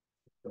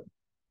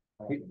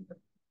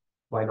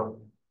 Why not?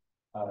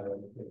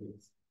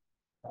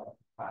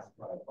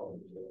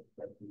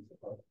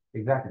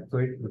 Exactly. So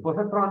the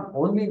Perceptron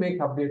only makes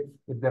updates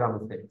if there are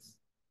mistakes.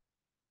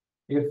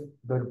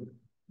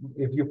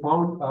 If you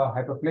found a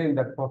hyperplane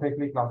that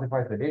perfectly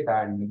classifies the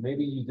data, and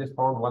maybe you just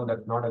found one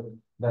that's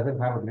doesn't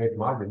have a great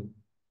margin,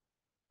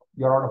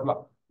 you're out of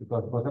luck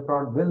because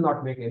Perceptron will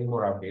not make any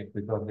more updates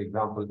because the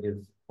example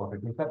is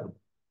perfectly settled.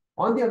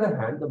 On the other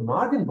hand, the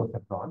margin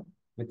Perceptron,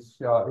 which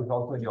is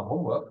also in your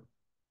homework,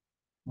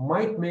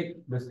 might make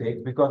mistakes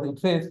because it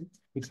says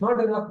it's not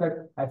enough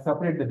that I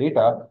separate the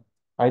data.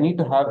 I need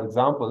to have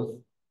examples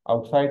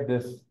outside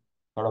this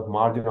sort of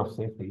margin of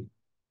safety,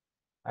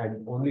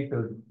 and only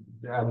till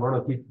I'm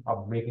going to keep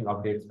making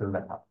updates till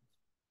that happens.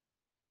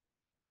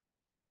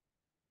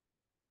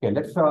 Okay,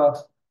 let's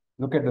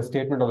look at the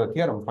statement of the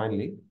theorem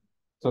finally.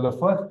 So the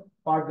first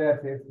part there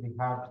says we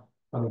have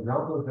some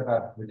examples that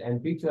are with n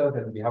features,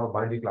 and we have a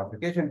binary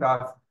classification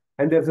task.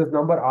 And there's this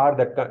number R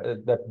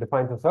that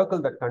defines a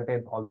circle that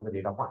contains all the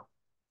data points.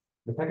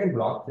 The second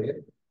block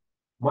says,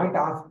 my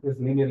task is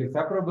linearly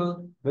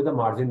separable with a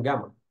margin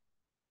gamma.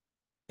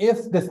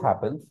 If this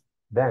happens,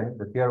 then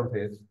the theorem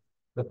says,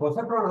 the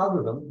Perceptron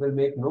algorithm will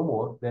make no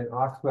more than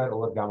R square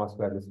over gamma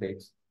square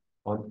mistakes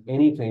on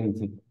any training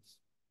sequence.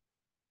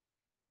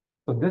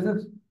 So this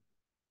is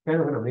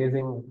kind of an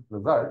amazing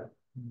result.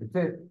 It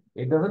says,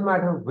 it doesn't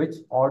matter which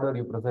order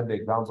you present the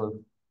example.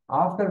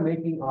 After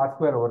making R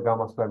square over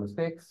gamma square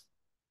mistakes,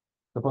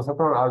 the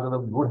perceptron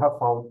algorithm would have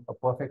found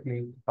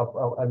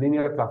a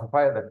linear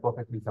classifier that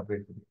perfectly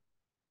separates the data.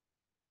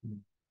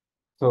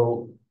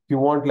 So if you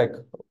want, like,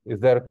 is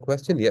there a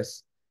question?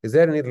 Yes. Is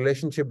there any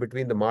relationship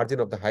between the margin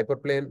of the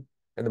hyperplane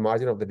and the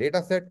margin of the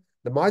data set?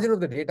 The margin of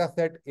the data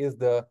set is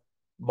the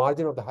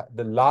margin of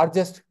the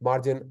largest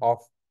margin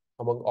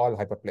among all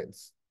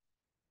hyperplanes.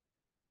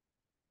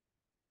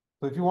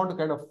 So if you want to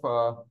kind of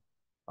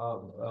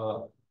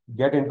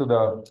get into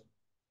the,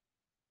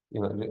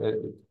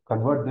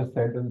 convert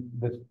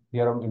this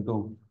theorem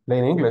into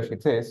plain English,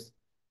 it says,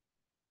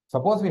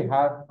 suppose we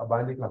have a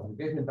binary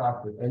classification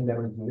task with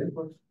n-dimensional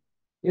inputs.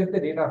 If the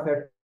data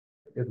set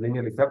is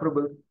linearly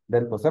separable,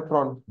 then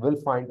Perceptron will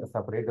find a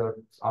separator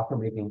after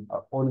making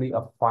only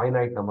a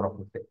finite number of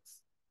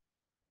mistakes.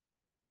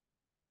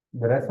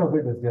 The rest of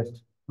it is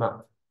just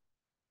math.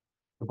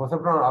 The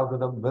Perceptron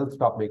algorithm will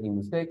stop making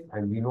mistakes,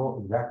 and we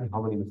know exactly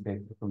how many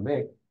mistakes it will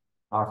make,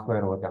 r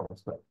square over gamma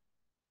square.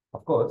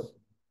 Of course,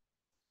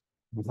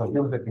 this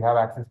assumes that we have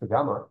access to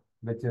gamma,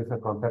 which is a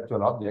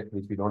conceptual object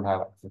which we don't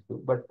have access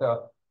to, but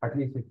at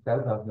least it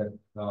tells us that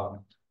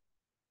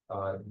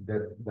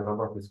the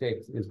number of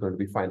mistakes is going to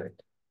be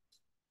finite.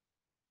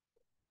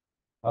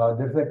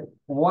 There's like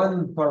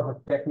one sort of a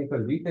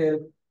technical detail.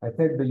 I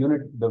said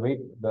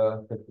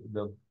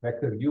the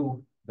vector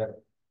u that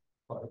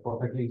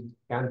perfectly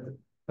can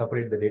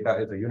separate the data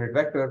is a unit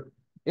vector.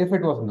 If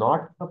it was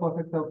not a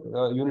perfect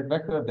unit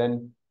vector,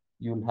 then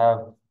you'll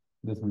have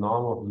this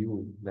norm of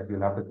u that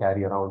you'll have to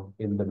carry around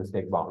in the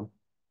mistake bound.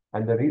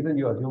 And the reason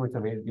you assume it's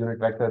a unit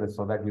vector is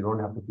so that you don't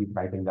have to keep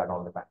writing that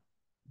all the time.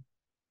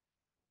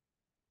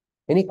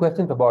 Any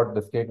questions about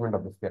the statement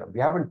of this theorem? We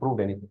haven't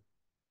proved anything.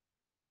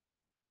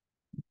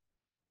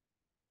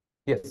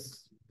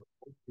 Yes.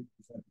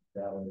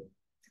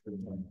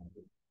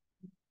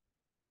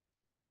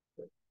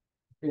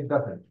 It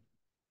doesn't.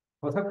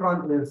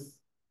 Perceptron is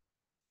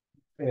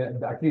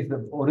at least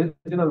the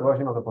original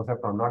version of the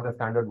perceptron, not the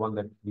standard one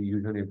that we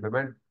usually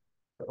implement.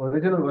 The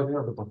original version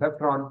of the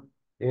perceptron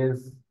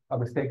is a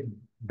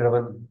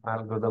mistake-driven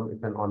algorithm.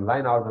 It's an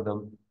online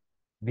algorithm.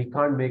 We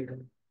can't make,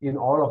 in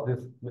all of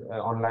this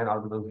online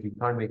algorithms, we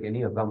can't make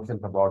any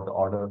assumptions about the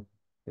order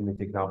in which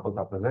examples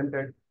are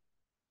presented.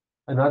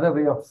 Another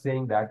way of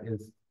saying that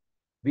is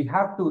we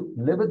have to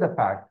live with the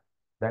fact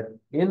that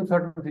in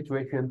certain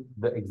situations,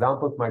 the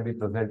examples might be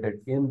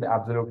presented in the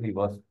absolutely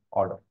worst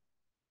order.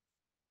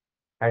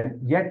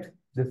 And yet,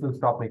 this will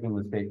stop making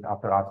mistakes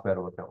after r square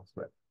over gamma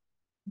square.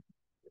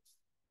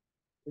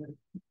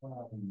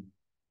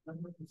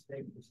 Number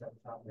mistake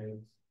perceptron is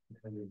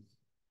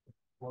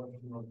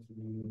proportional to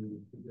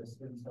the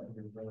distance of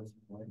the first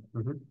point.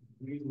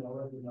 We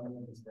lower the number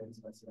of mistakes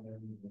by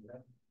saying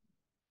that.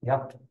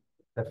 Yeah,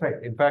 that's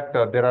right. In fact,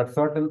 there are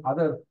certain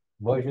other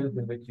versions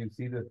in which you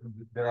see this.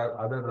 There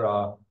are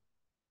other,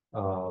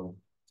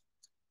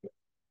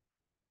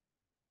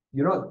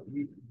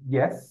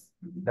 yes,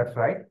 that's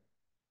right.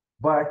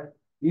 But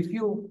if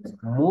you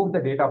move the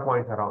data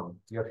points around,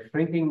 you're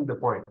shrinking the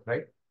point,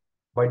 right?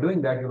 By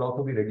doing that, you'll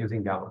also be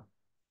reducing gamma.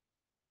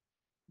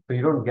 So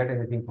you don't get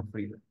anything for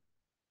free.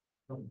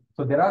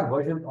 So there are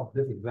versions of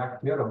this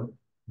exact theorem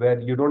where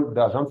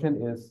the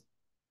assumption is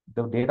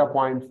the data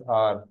points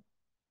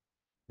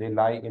they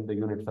lie in the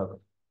unit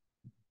circle.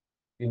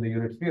 In the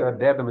unit sphere,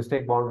 there the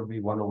mistake bound would be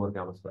 1 over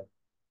gamma square.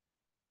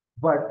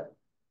 But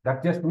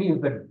that just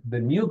means that the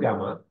new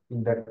gamma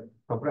in that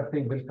compressed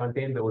thing will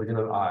contain the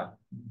original R,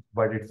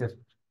 but it's just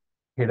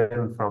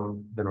hidden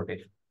from the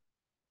notation.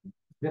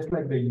 Just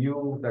like the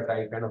U that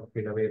I kind of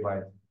hid away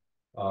by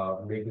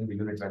making the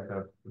unit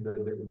vector,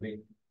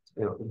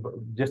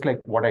 just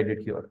like what I did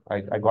here.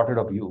 I got rid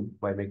of U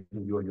by making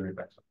U a unit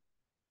vector.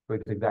 So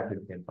it's exactly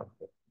the same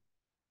concept.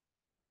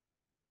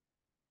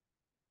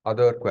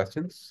 Other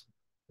questions?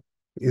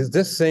 Is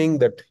this saying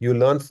that you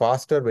learn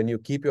faster when you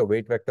keep your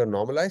weight vector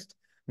normalized?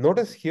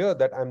 Notice here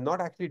that I'm not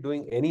actually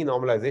doing any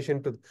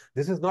normalization to,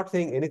 this is not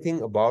saying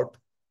anything about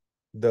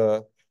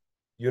the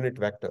unit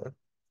vector.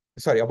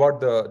 Sorry, about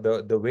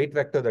the weight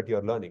vector that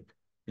you're learning.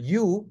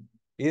 U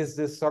is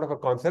this sort of a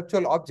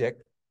conceptual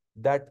object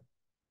that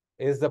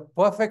is the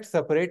perfect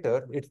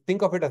separator.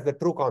 Think of it as the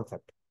true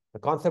concept, the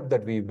concept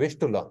that we wish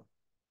to learn.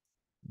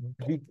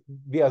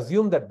 We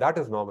assume that that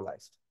is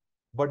normalized.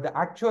 But the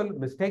actual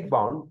mistake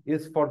bound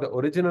is for the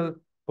original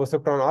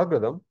perceptron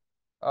algorithm,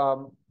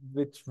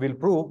 which we'll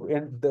prove.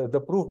 And the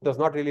proof does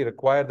not really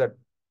require that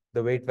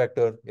the weight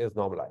vector is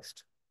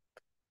normalized.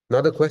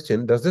 Another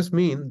question, does this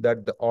mean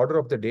that the order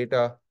of the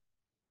data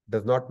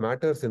does not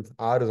matter since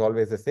R is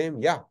always the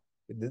same? Yeah,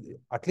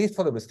 at least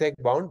for the mistake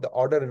bound, the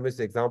order in which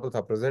the examples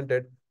are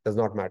presented does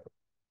not matter.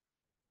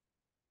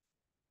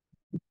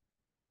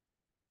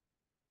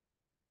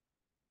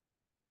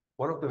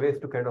 One of the ways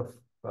to kind of,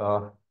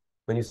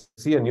 when you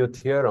see a new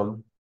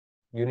theorem,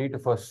 you need to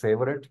first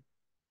savor it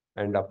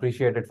and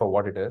appreciate it for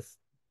what it is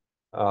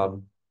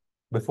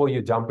before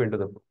you jump into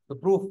the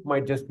proof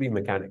might just be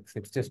mechanics.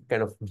 It's just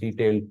kind of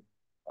detailed,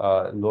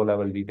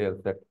 low-level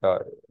details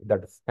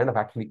that's kind of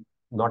actually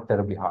not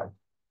terribly hard.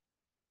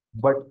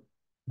 But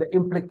the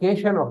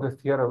implication of this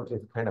theorem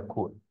is kind of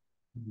cool.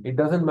 It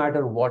doesn't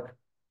matter what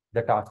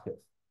the task is,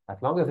 as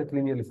long as it's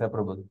linearly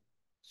separable.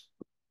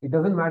 It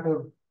doesn't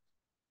matter,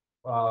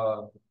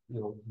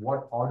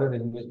 what order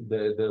in which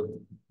the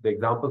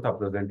examples are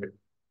presented.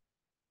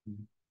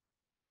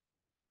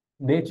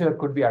 Nature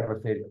could be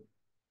adversarial.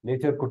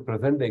 Nature could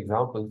present the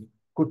examples,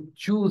 could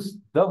choose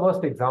the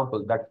worst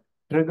example that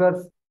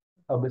triggers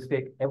a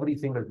mistake every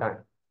single time.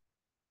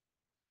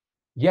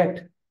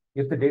 Yet,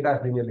 if the data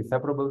is linearly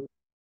separable,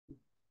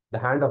 the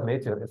hand of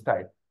nature is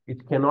tied.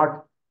 It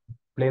cannot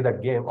play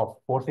that game of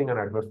forcing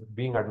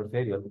being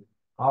adversarial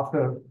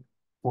after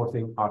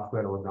forcing R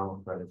square over gamma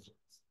square,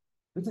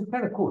 which is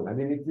kind of cool. I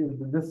mean,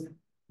 this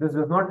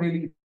does not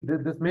really,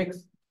 this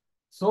makes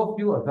so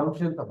few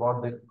assumptions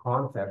about the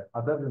concept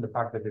other than the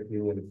fact that it's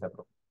linearly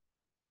separable.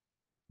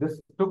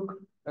 This took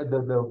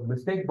the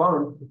mistake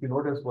bound, if you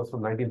notice, was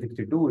from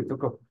 1962. It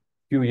took a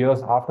few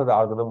years after the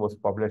algorithm was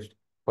published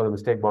for the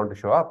mistake bound to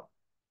show up.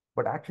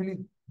 But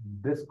actually,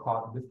 the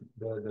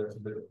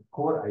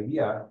core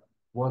idea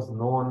was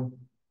known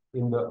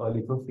in the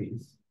early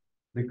 50s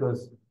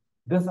because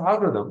this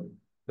algorithm,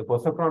 the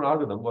Perceptron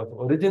algorithm, was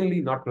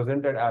originally not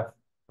presented as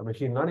a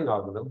machine learning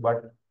algorithm,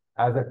 but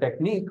as a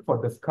technique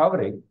for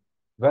discovering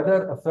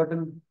whether a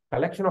certain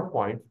collection of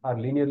points are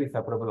linearly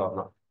separable or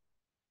not.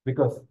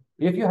 Because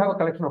if you have a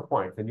collection of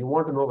points and you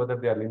want to know whether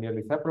they are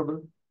linearly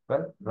separable,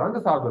 well, run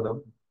this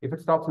algorithm. If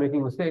it stops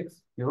making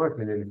mistakes, you know it's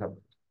linearly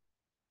separable.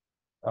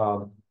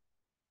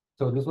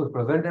 So this was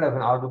presented as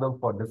an algorithm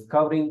for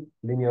discovering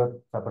linear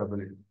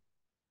separability.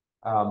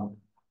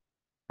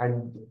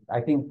 And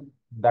I think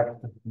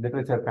that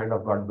literature kind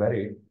of got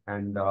buried,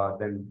 and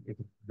then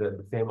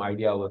the same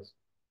idea was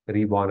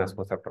reborn as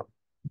Perceptron.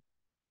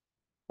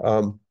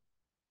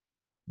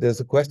 There's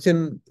a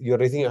question. You're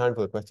raising your hand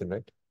for the question,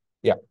 right?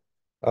 Yeah.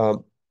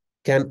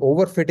 Can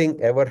overfitting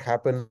ever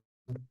happen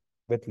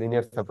with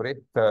linear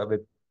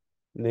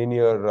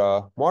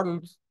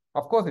models?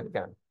 Of course it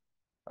can.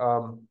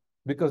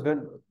 Because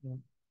when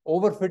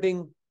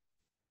overfitting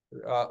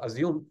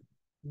assume,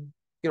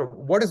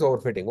 what is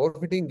overfitting?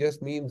 Overfitting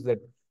just means that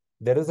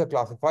there is a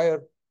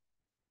classifier,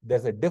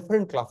 there's a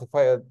different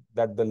classifier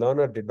that the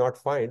learner did not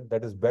find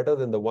that is better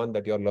than the one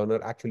that your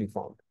learner actually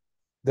found.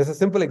 There's a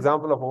simple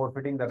example of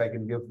overfitting that I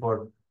can give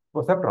for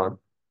Perceptron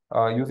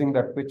using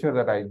that picture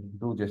that I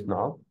drew just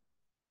now.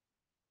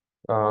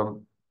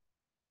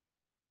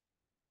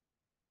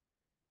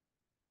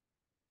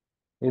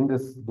 In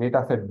this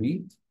data set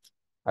B,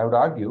 I would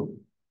argue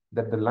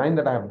that the line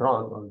that I have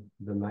drawn, or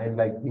the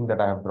line-like thing that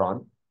I have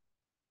drawn,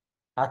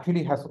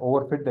 actually has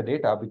overfit the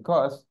data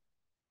because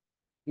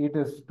it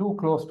is too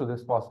close to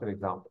this positive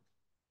example.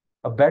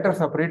 A better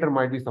separator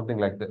might be something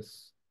like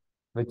this,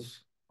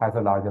 which has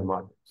a larger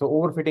margin. So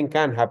overfitting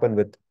can happen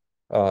with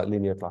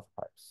linear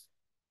classifiers.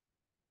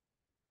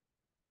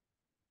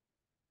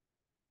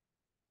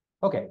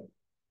 Okay,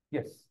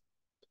 yes.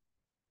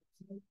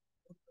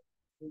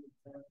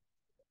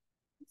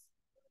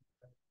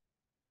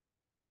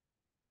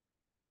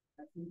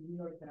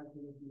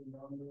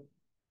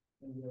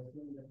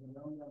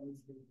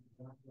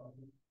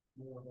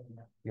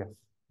 Yes.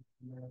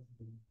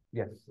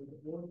 Yes.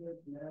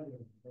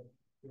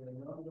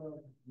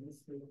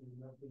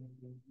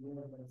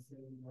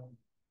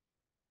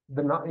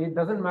 It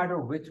doesn't matter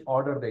which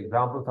order the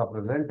examples are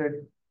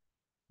presented,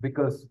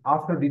 because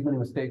after these many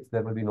mistakes,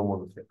 there will be no more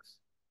mistakes.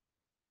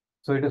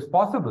 So it is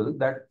possible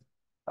that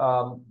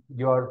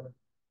your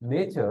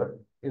nature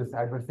is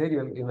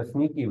adversarial in a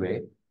sneaky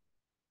way.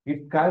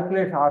 It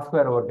calculates R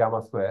square over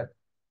gamma square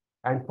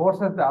and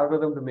forces the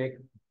algorithm to make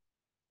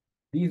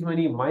these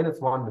many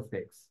 -1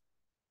 mistakes,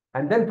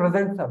 and then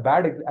presents a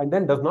and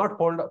then does not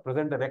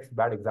present the next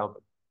bad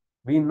example.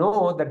 We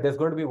know that there's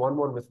going to be one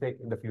more mistake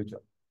in the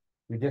future.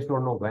 We just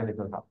don't know when it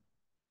will happen.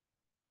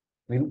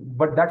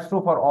 But that's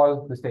true for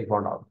all mistake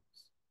bound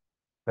algorithms.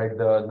 Right?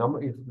 The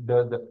number is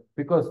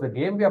because the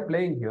game we are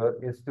playing here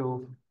is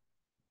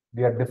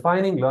we are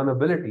defining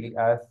learnability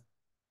as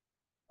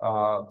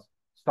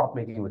stop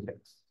making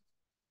mistakes.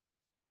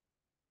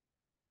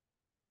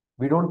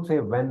 We don't say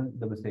when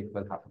the mistake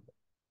will happen.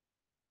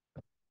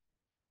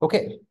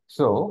 Okay,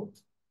 so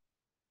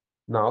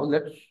now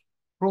let's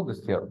prove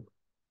this theorem.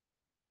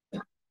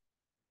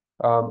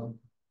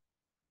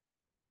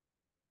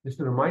 Just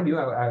to remind you,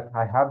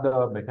 I have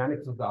the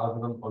mechanics of the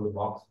algorithm on the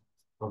box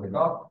on the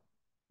top.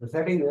 The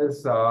setting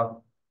is,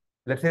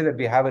 let's say that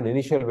we have an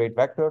initial weight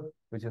vector,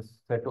 which is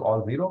set to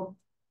all 0.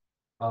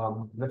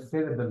 Let's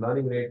say that the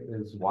learning rate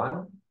is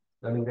 1.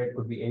 Learning rate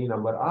could be any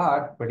number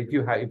R, but if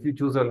you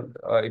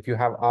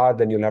have R,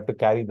 then you'll have to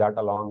carry that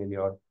along in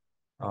your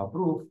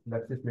proof.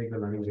 Let's just make the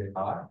learning rate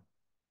R.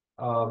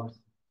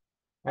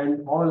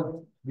 And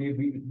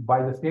by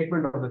the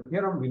statement of the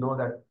theorem, we know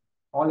that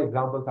all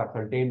examples are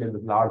contained in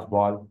this large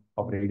ball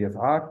of radius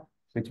R,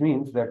 which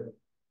means that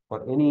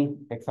for any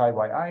xi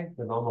by I,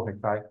 the norm of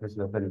xi is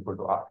less than or equal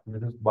to R.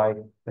 This is by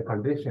the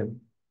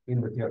condition in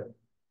the theorem.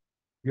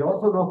 We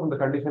also know from the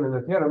condition in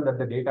the theorem that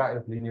the data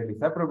is linearly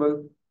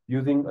separable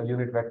using a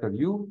unit vector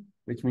U,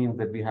 which means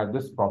that we have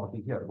this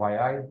property here.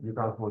 Yi, U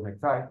transpose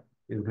xi,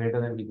 is greater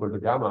than or equal to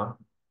gamma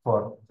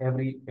for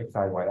every xi,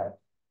 yi.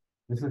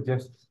 This is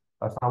just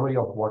a summary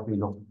of what we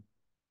know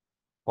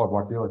or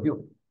what we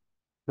assume.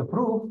 The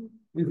proof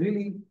is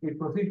really, it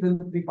proceeds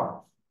in 3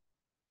 parts.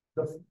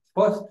 The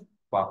first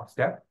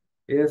step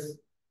is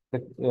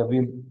that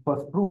we'll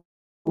first prove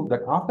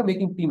that after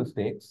making t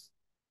mistakes,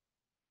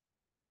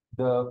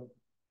 the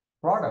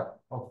product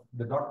of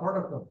the dot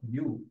product of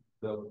u,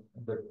 the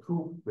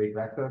true weight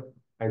vector,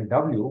 and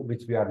w,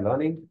 which we are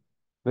learning,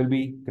 will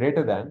be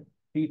greater than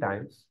t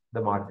times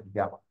the margin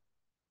gamma.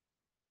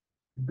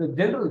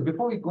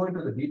 Before we go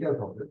into the details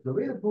of this, the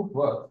way the proof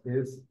works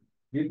is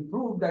we'll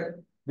prove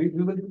that we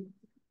will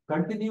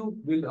continue,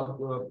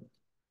 we'll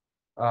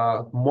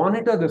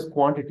monitor this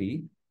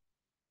quantity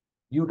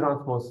u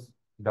transpose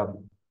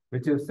w,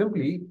 which is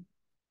simply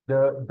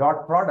the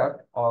dot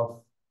product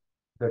of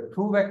the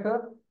true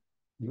vector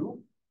u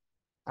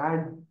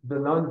and the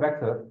learned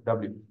vector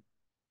w.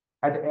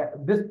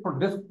 This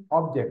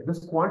object, this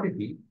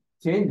quantity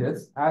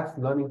changes as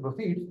learning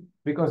proceeds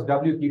because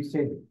w keeps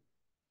changing.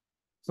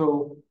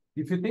 So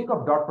if you think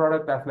of dot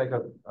product as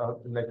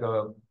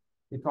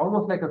it's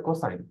almost like a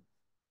cosine.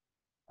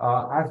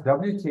 As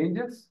w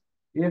changes,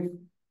 if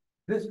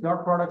this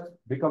dot product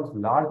becomes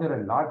larger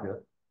and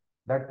larger,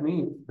 that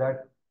means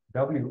that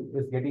w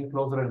is getting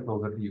closer and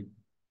closer to u.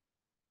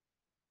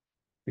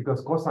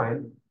 Because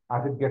cosine,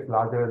 as it gets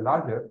larger and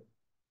larger,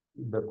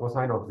 the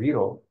cosine of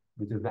 0,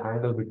 which is the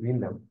angle between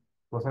them,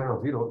 cosine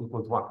of 0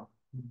 equals 1.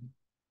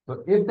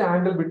 So if the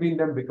angle between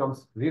them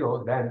becomes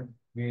 0, then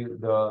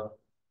the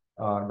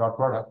dot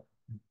product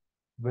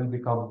will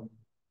become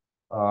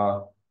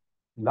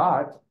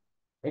large,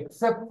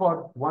 except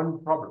for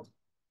one problem.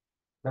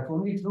 That's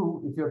only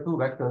true if your two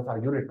vectors are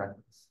unit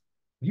vectors.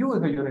 U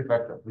is a unit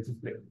vector, which is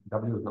clear.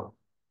 W is not.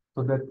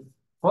 So the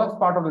first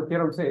part of the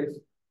theorem says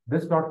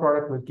this dot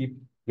product will keep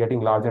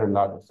getting larger and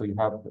larger. So you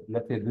have,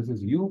 let's say this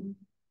is U,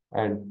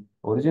 and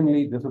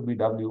originally this would be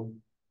W.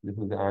 This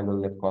is the angle,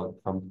 let's call it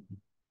something.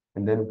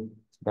 And then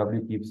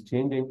W keeps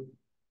changing.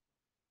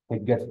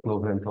 It gets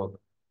closer and closer.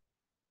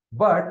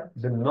 But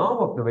the norm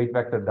of the weight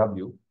vector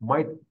W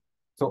might,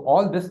 so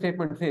all this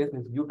statement says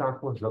is U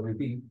transpose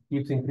WT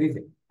keeps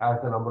increasing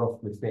as the number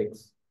of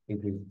mistakes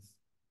increases.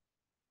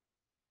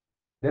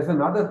 There's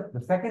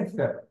the second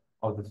step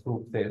of this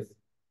proof says,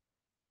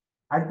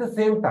 at the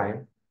same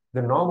time,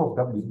 the norm of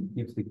W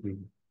keeps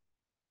decreasing.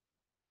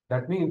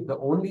 That means the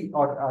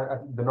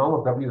norm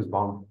of W is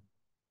bounded.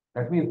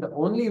 That means the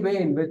only way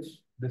in which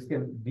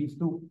these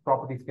two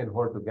properties can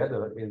hold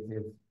together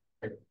is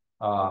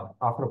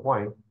after a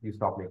point, you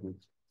stop making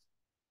mistakes.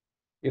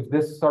 If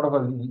this sort of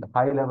a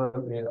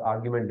high-level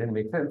argument didn't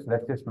make sense,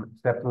 let's just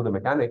step through the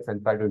mechanics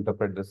and try to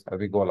interpret this as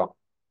we go along.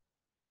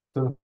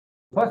 So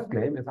the first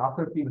claim is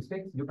after t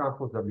mistakes, U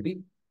transpose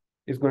WT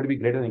is going to be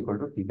greater than equal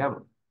to T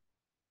gamma.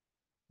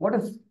 What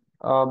is,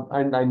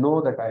 and I know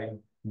that I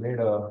made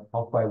a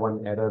off by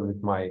one error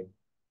with my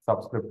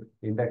subscript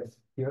index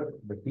here,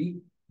 the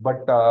T,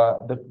 but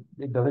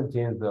it doesn't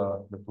change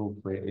the proof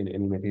in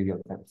any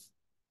material sense.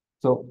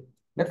 So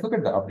let's look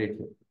at the update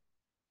here.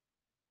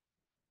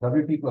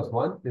 WT plus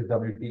 1 is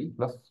WT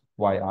plus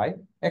YI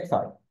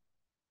XI.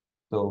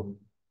 So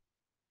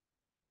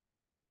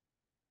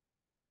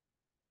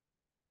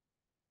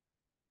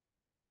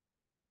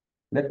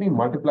let me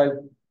multiply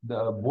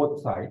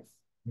both sides.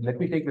 Let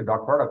me take the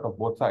dot product of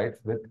both sides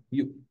with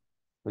U.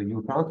 So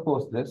U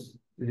transpose this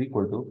is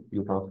equal to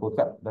U transpose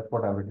that. That's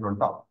what I've written on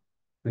top.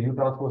 So U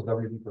transpose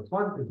WT plus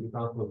 1 is U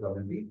transpose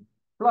WT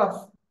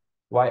plus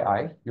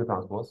YI U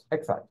transpose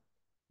XI.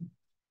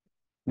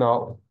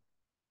 Now,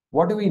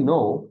 what do we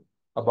know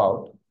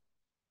about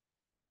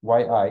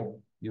YI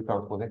U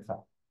transpose XI?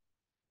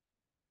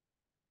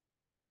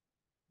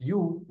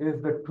 U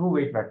is the true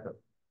weight vector,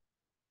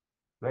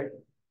 right?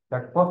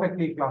 That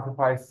perfectly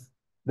classifies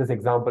this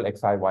example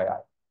xi, yi.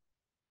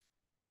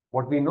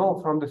 What we know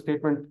from the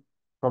statement,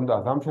 from the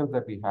assumptions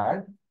that we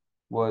had,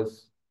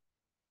 was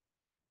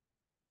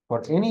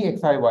for any xi,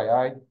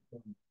 yi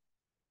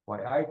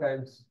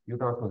times U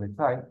transpose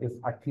xi is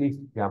at least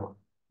gamma.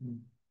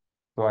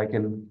 So I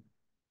can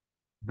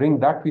bring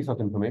that piece of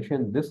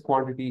information. This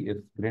quantity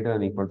is greater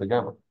than or equal to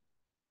gamma.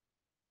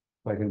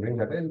 So I can bring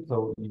that in.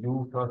 So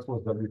U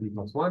transpose WT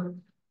plus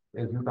 1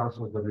 is U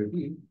transpose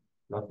WT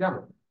plus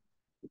gamma.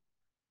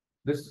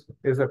 This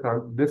is the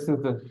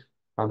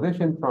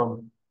transition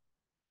from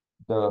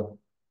the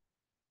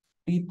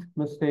Tth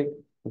mistake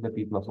to the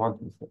T plus 1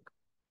 mistake.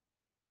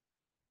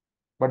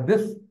 But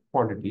this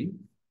quantity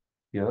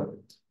here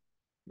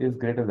is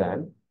greater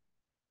than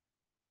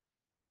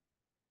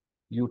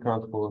U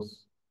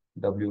transpose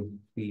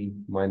WT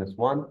minus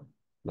 1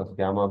 plus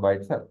gamma by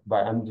itself.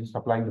 I'm just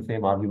applying the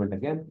same argument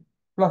again,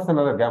 plus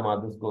another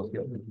gamma, this goes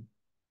here.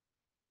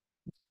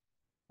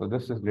 So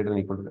this is greater than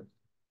or equal to this.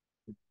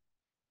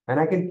 And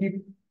I can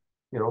keep,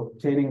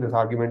 chaining this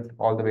argument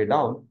all the way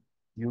down.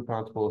 U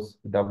transpose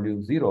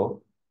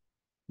W0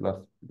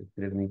 plus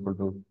greater than or equal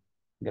to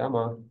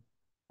gamma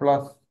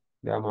plus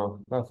gamma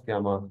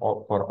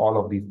for all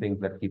of these things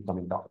that keep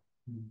coming down.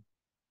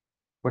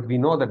 But we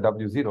know that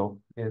W0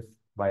 is,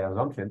 by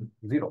assumption,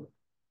 0.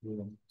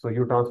 So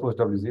U transpose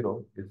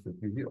W0 is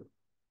simply 0.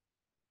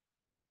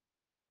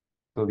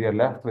 So we are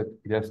left with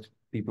just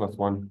T plus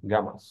 1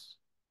 gammas.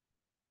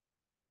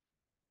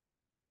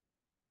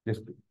 This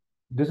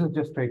is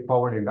just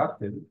straightforward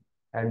induction.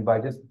 And by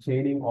just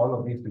chaining all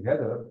of these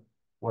together,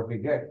 what we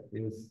get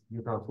is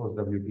U transpose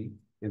WT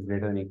is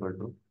greater than or equal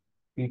to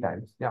P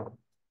times gamma.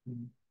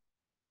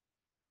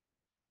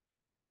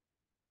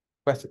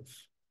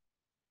 Questions?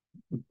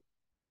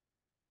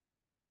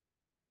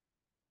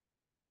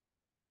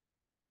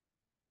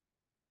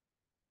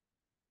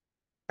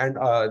 And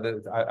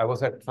I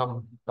was at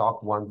some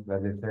talk once where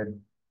they said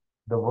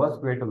the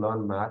worst way to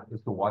learn math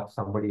is to watch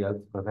somebody else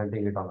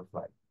presenting it on a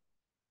slide.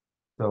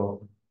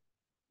 So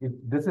if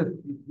this is,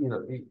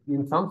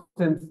 in some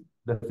sense,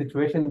 the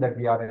situation that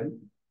we are in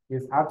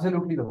is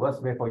absolutely the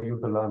worst way for you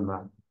to learn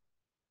math.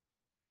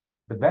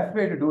 The best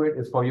way to do it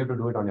is for you to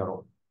do it on your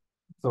own.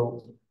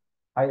 So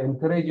I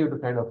encourage you to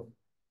kind of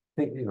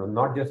think,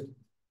 not just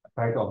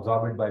try to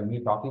absorb it by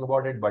me talking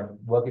about it, but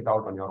work it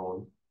out on your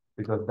own,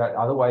 because that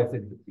otherwise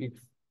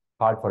it's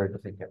hard for it to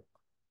sink in.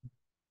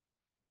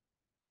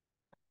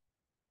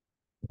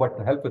 But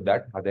to help with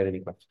that, are there any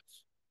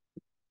questions?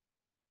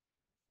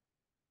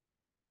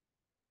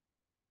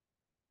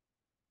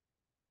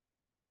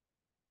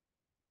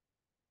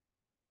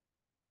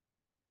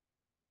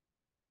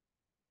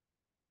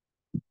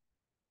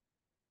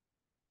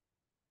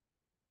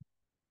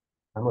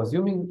 I'm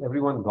assuming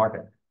everyone got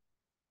it.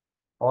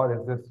 Or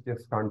is this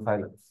just stunned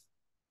silence?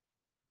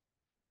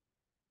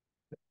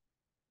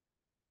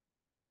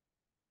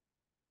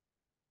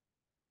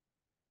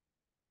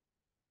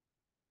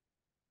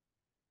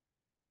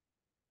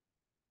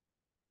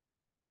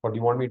 Or do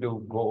you want me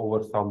to go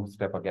over some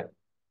step again?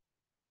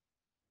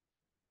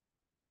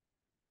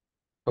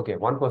 Okay,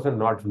 one person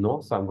nods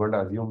no, so I'm going to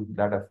assume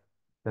that as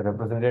the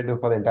representative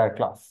for the entire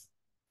class.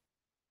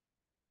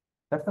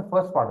 That's the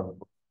first part of the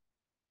book.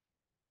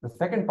 The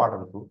second part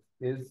of the book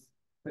is,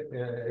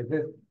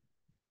 in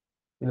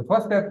the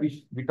first step,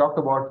 we talked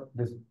about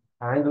this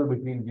angle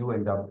between U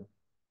and W.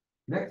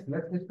 Next,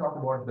 let's just talk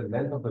about the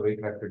length of the weight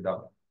vector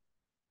W.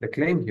 The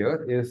claim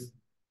here is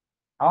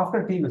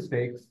after T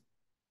mistakes,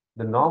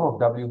 the norm of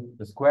W,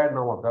 the square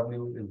norm of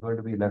W is going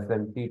to be less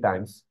than T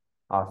times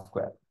R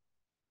squared.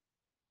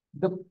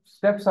 The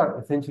steps are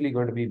essentially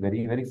going to be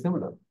very, very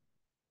similar.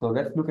 So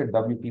let's look at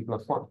WT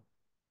plus 1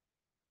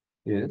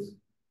 is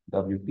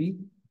WT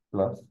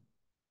plus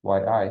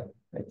YI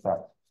XI,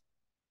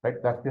 right?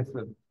 That's just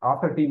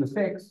after T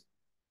mistakes,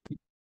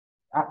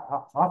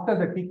 after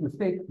the T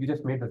mistake, you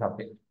just made this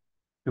update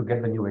to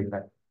get the new weight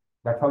vector.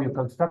 That's how you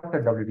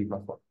constructed WT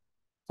plus 1.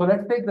 So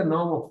let's take the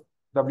norm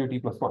of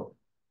WT plus 1.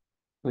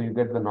 So you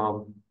get the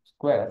norm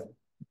square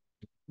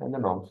and the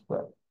norm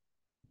square.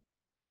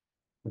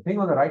 The thing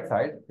on the right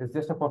side is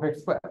just a perfect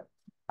square.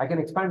 I can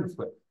expand the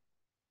square.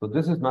 So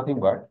this is nothing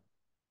but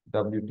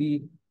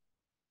WT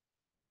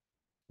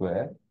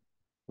square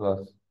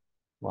plus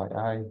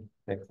YI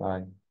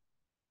XI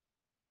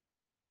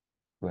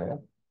square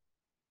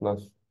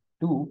plus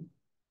 2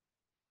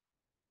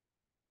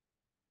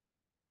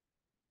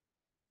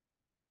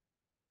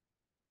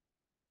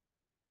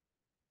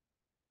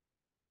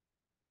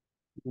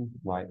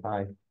 YI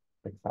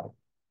XI.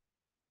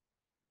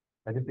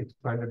 I just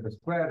expanded the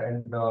square,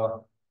 and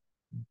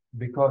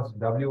because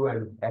W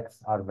and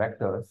X are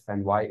vectors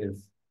and Y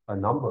is a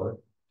number,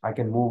 I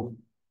can move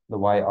the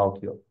Y out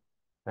here.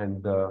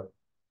 And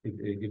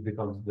it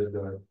becomes,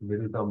 the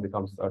middle term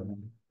becomes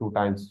 2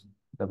 times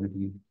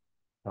WT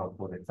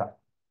transpose XI.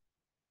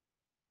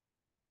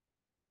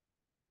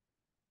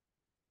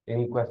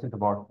 Any questions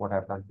about what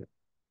I've done here?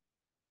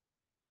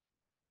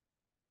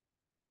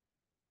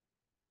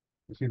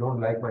 If you don't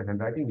like my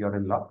handwriting, you're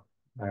in luck.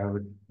 I have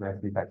it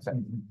nicely typeset.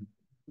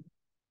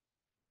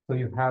 So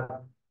you have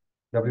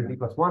WT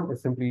plus 1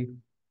 is simply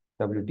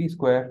WT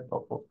square,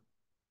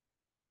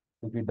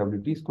 simply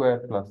WT square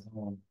plus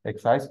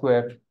XI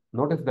square.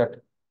 Notice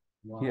that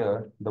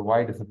here the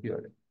Y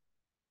disappeared.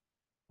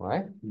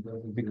 Why?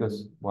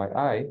 Because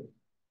YI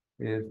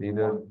is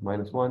either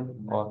minus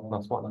 1 or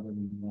plus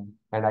 1.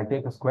 And I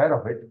take a square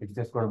of it, it's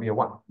just going to be a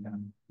 1.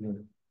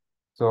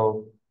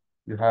 So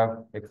you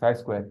have XI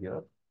square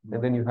here,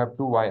 and then you have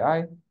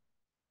 2YI,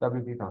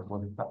 WT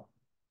transpose itself.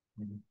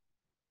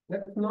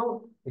 Let's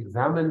now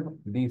examine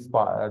these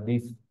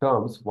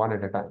terms one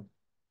at a time.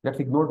 Let's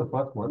ignore the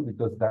first one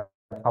because that's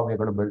how we're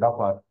going to build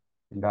up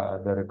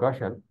the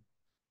recursion.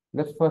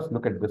 Let's first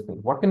look at this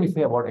thing. What can we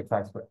say about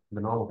XI square,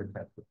 the norm of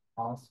XI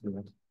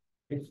square?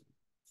 It's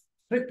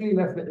strictly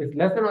it's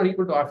less than or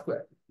equal to R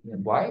square.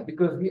 Why?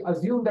 Because we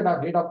assume that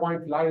our data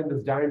points lie in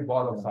this giant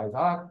ball of size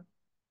R.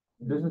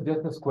 This is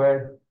just the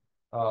squared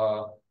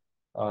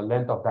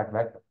length of that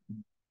vector.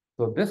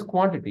 So this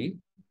quantity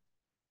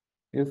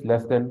is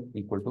less than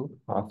equal to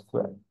R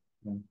squared.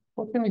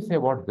 What can we say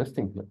about this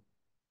thing here?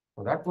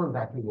 Well, that one's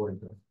actually more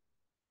interesting.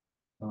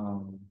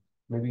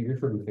 Maybe you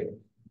shouldn't say it.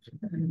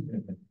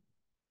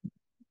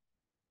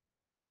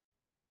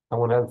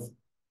 Someone else.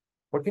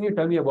 What can you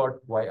tell me about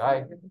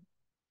YI?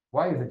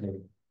 Why is it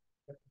negative?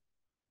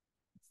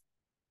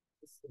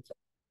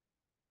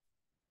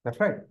 That's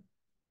right.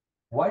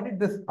 Why did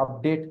this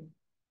update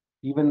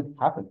even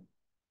happen?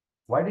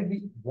 Why did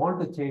we want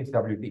to change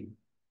WT?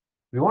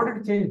 We wanted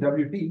to change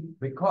WT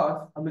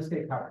because a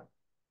mistake happened.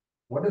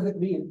 What does it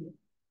mean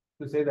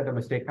to say that a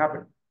mistake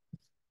happened?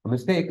 A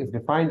mistake is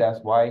defined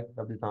as y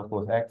w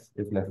transpose x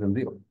is less than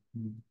 0.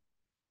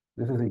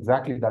 This is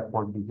exactly that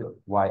quantity here,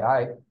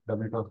 yi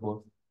w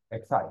transpose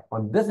xi.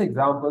 On this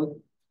example,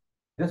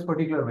 this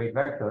particular weight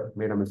vector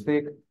made a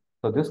mistake,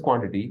 so this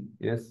quantity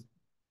is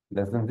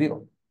less than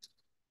 0.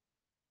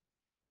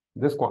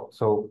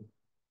 So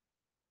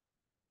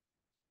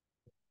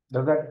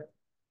does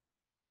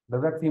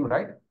that seem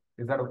right?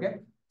 Is that okay?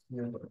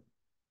 Yeah.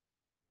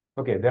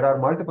 Okay, there are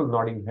multiple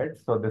nodding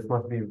heads, so this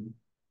must be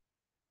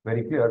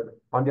very clear.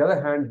 On the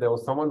other hand, there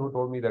was someone who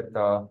told me that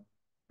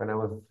when I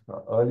was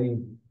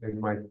early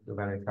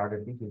when I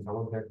started teaching,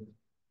 someone said,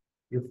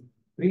 if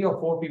 3 or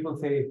 4 people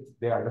say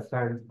they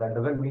understand, that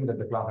doesn't mean that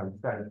the class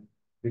understands,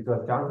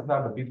 because chances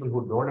are the people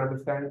who don't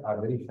understand are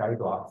very shy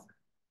to ask.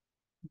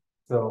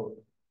 So,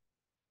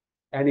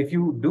 and if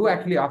you do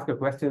actually ask a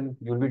question,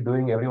 you'll be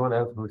doing everyone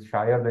else who's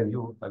shyer than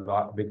you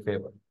a big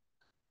favor.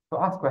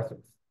 So ask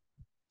questions.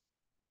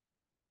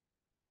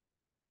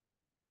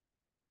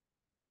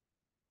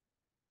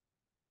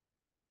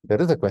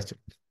 There is a question.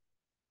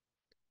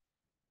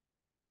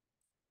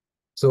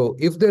 So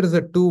if there is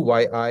a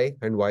 2yi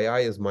and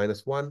yi is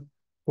 -1,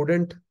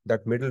 couldn't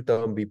that middle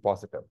term be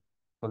positive?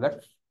 So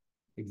let's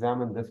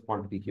examine this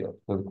quantity here.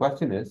 So the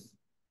question is,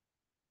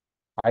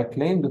 I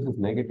claim this is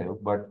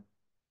negative, but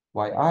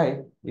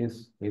yi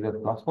is either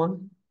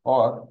 +1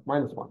 or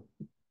 -1.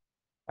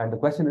 And the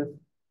question is,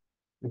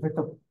 if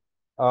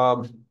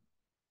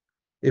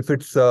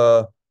it's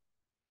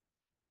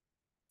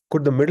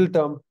could the middle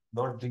term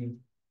not be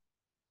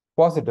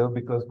positive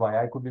because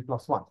yi could be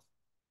 +1?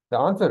 The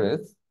answer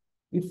is,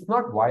 it's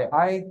not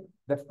yi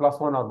that's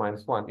 +1 or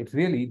 -1. It's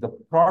really the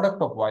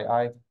product of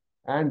yi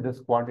and this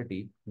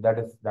quantity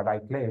that I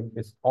claim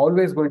is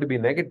always going to be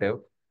negative,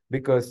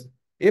 because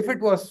if yi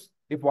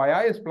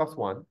is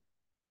 +1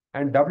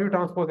 and w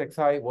transpose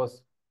xi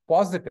was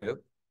positive,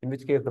 in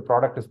which case the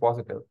product is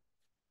positive,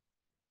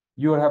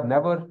 you have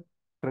never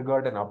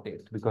triggered an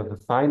update because the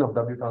sign of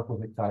w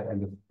transpose xi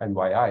and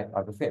yi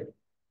are the same.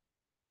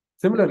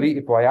 Similarly,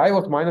 if yi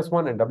was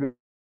 -1 and w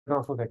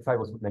transpose xi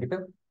was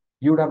negative,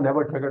 you would have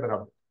never triggered an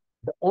update.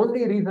 The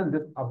only reason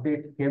this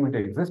update came into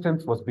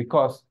existence was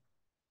because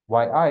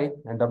yi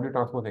and w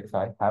transpose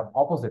xi have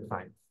opposite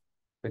signs,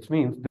 which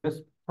means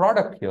this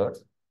product here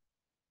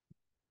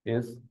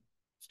is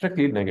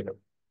strictly negative.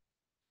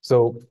 So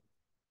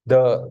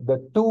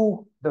the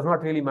 2 does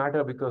not really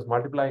matter because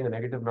multiplying a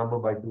negative number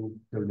by 2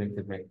 still makes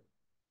it negative.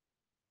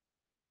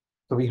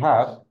 So we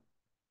have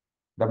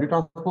w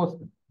transpose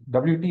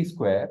wt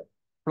square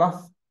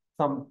plus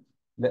some,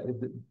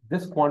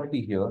 this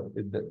quantity here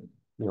is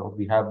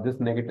we have this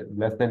negative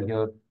less than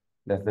here,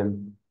 less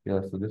than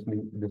here. So this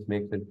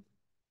makes it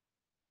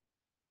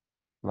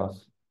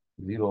plus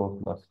 0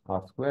 plus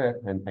r square,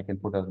 and I can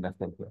put as less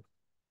than here.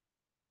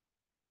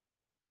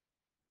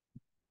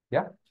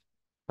 Yeah,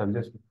 I'm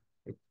just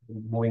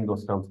moving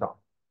those terms down.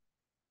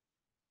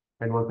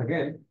 And once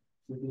again,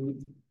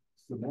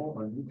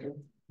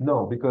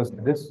 no, because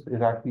this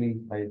is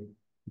actually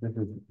this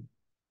is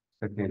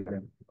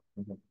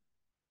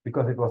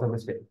because it was a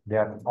mistake. They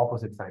are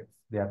opposite signs.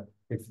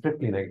 It's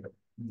strictly negative.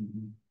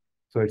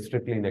 So it's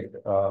strictly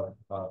negative,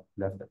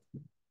 less than.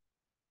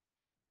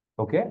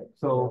 Okay,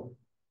 so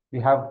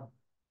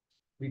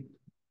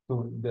so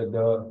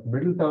the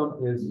middle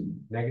term is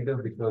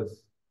negative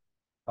because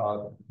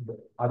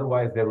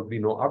otherwise there would be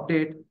no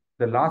update.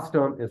 The last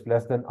term is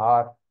less than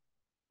r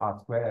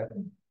square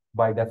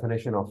by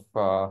definition of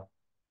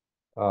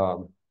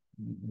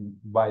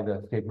by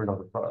the statement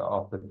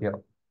of the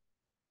theorem.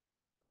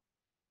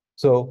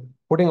 So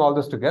putting all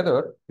this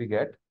together, we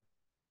get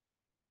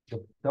the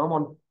term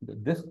on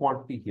this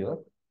quantity here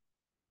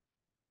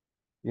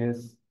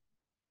is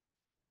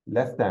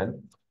less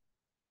than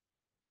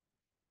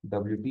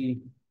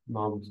wt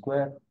norm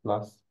square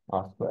plus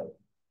r square.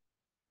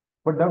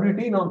 But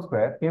wt norm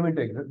square came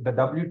into the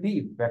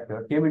wt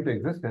vector came into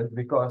existence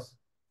because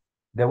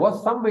there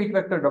was some weight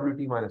vector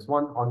wt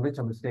 -1 on which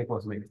a mistake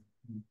was made.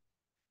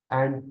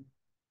 And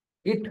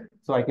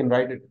so I can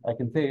write it, I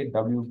can say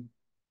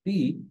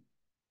wt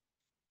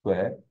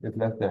square is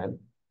less than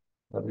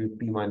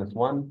wt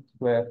 -1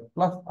 square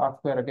plus r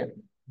square again.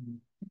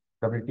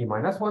 Wt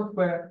 -1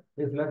 square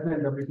is less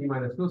than wt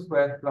 -2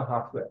 square plus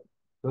r square.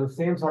 So the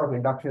same sort of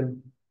induction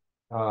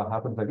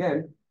happens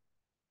again.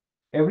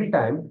 Every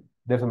time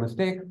there's a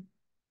mistake,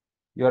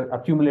 you're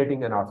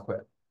accumulating an r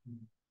square.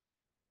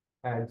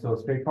 And so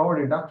straightforward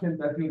induction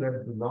tells you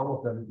that the norm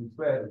of wt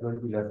square is going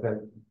to be less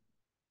than,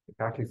 it's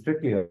actually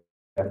strictly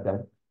less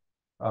than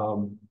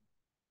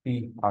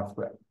t r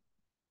square.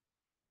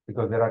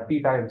 Because there are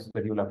t times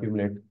that you'll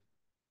accumulate.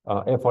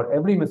 For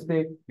every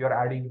mistake, you're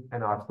adding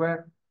an r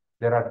square.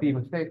 There are t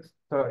mistakes,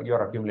 so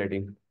you're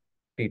accumulating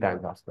t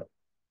times r square.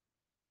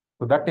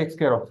 So that takes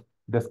care of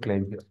this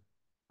claim here.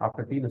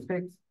 After t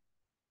mistakes,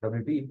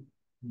 wt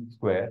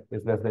square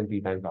is less than t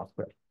times r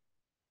square.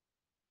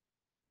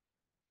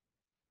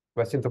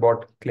 Questions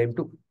about claim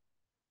 2?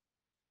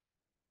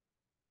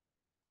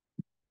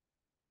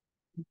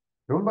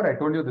 Remember, I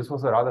told you this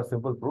was a rather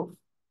simple proof.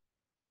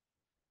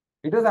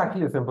 It is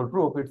actually a simple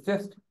proof.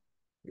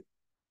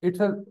 It's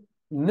a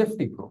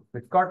nifty proof.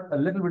 It's got a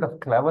little bit of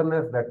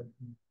cleverness that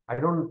I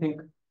don't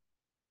think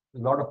a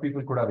lot of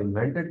people could have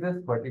invented this,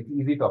 but it's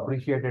easy to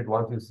appreciate it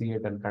once you see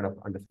it and kind of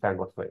understand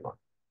what's going on.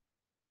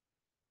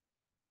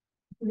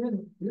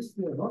 This is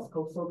not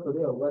so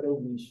clear whether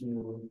we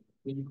should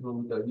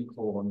include the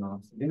equal or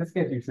not. In this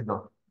case, you should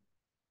not.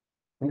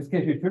 In this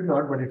case, you should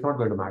not, but it's not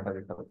going to matter.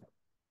 It turns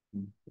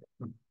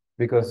out.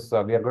 Because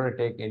we are going to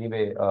take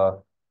anyway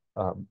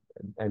an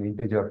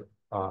integer.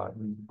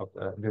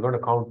 We're going to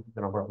count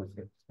the number of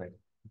mistakes, right?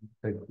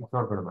 So it's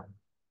not going to matter.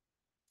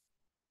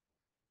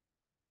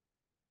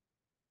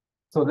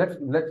 So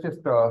let's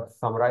just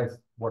summarize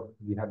what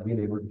we have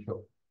been able to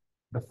show.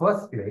 The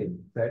first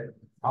claim said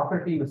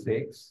after t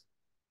mistakes,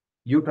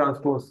 U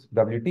transpose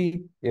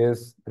WT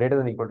is greater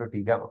than or equal to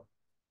T gamma.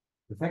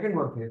 The second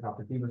one says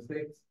after t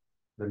mistakes,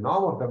 the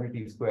norm of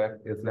WT square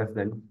is less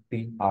than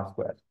T R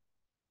square.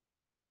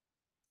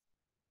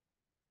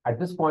 At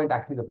this point,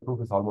 actually, the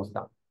proof is almost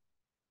done.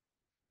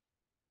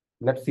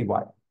 Let's see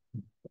why.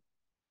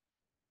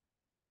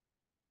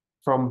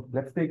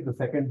 Let's take the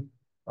second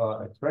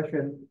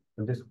expression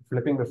and just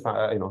flipping the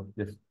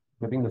just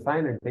flipping the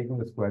sign and taking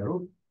the square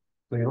root.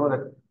 So you know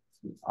that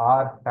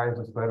R times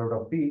the square root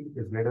of T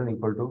is greater than or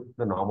equal to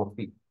the norm of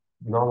T,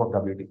 norm of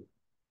WT.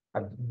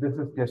 And this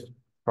is just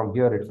from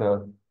here, it's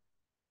a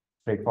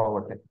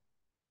straightforward thing.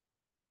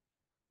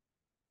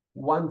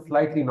 One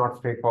slightly not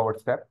straightforward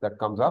step that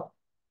comes up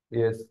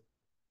is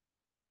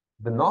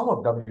the norm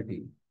of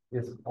WT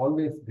is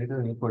always greater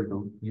than or equal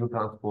to U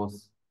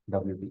transpose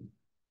WT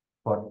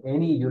for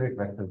any unit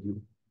vector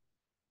U.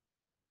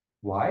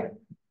 Why?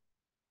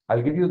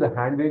 I'll give you the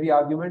hand-wavy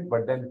argument,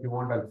 but then if you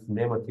want, I'll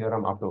name a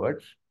theorem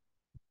afterwards.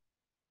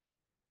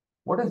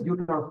 What is U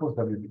transpose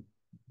WT?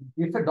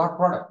 It's a dot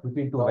product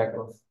between two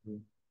vectors.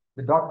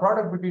 The dot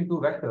product between two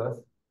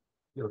vectors,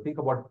 think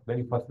about when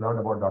you first learned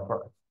about dot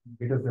products.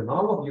 It is the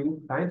norm of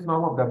U times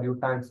norm of W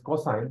times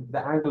cosine, the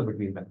angle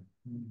between them.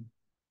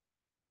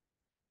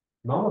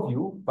 Norm of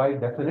U, by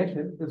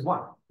definition, is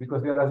 1,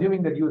 because we are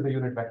assuming that U is a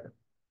unit vector.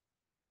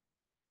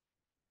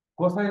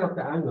 Cosine of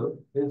the angle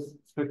is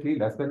strictly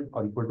less than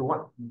or equal to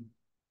 1.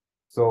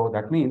 So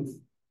that means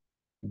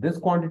this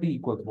quantity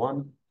equals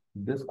 1.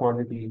 This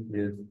quantity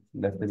is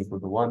less than or equal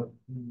to 1.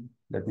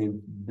 That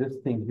means this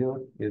thing here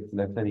is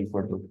less than or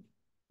equal to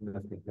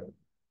this thing here.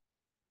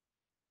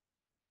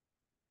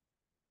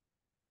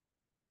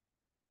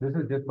 This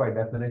is just by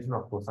definition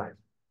of cosine.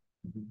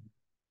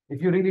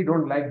 If you really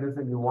don't like this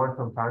and you want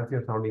some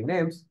fancier sounding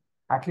names,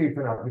 actually it's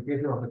an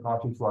application of the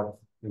Cauchy-Schwarz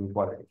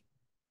inequality.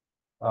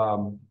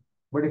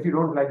 But if you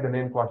don't like the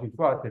name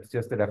Cauchy-Schwarz, it's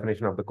just the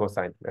definition of the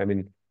cosine. I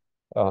mean,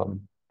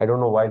 I don't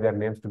know why their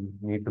names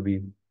need to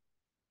be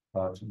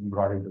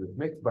brought into this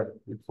mix, but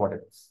it's what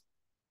it is.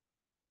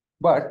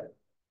 But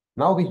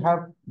now we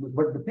have,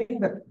 but the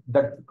thing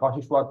that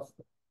Cauchy-Schwarz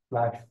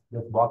 /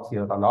 this box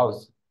here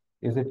allows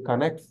is it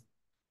connects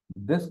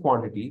this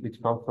quantity,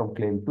 which comes from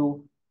claim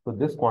 2, to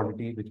this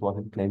quantity, which was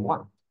in claim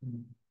 1.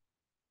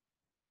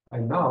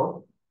 And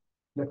now,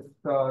 let's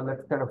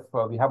kind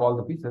of, we have all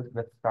the pieces,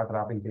 let's start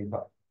wrapping things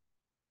up.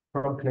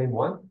 From claim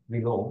 1, we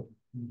know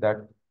that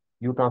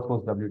U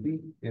transpose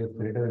WT is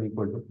greater than or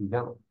equal to T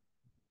gamma.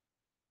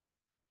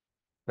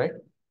 Right?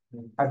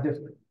 I've just,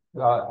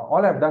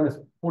 all I've done is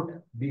put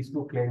these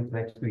two claims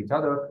next to each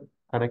other,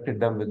 connected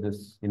them with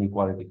this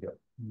inequality here.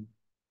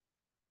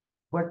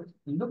 But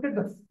look at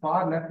the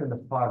far left and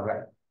the far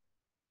right.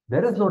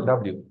 There is no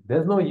W,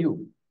 there's no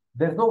U,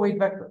 there's no weight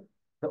vector.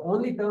 The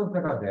only terms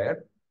that are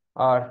there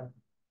are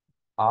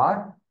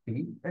R,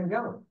 T, and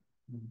gamma.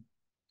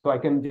 So I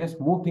can just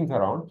move things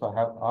around. So I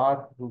have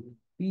R root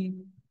T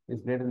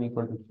is greater than or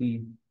equal to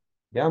T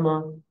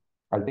gamma.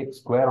 I'll take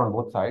square on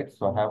both sides.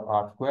 So I have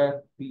R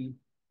square T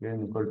greater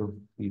than or equal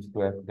to T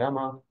square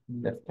gamma.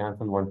 Let's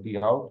cancel one T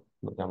out,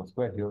 no gamma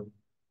square here,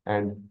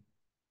 and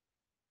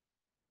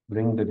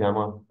bring the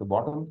gamma to the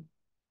bottom.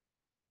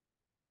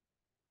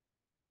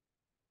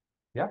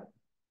 Yeah.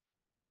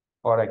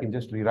 Or I can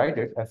just rewrite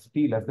it as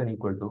T less than or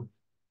equal to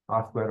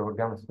R square over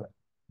gamma square.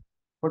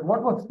 But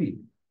what was T?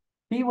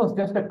 T was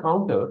just a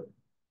counter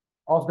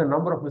of the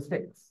number of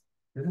mistakes.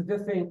 This is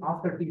just saying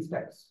after T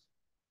steps.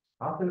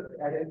 After,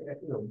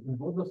 in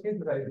both those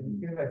cases, I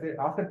say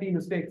after T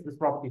mistakes, this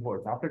property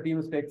holds. After T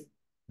mistakes,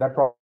 that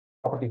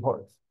property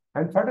holds.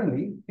 And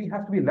suddenly, T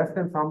has to be less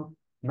than some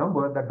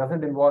number that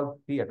doesn't involve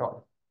T at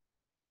all.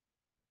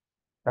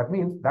 That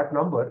means that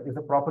number is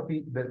a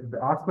property, the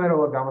R square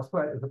over gamma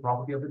square is a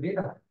property of the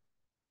data.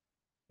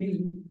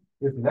 T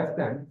is less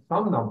than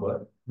some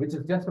number, which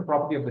is just a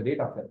property of the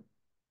data set.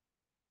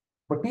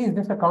 But T is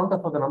just a counter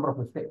for the number of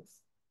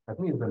mistakes. That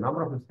means the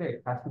number of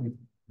mistakes has to be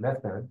less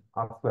than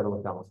R square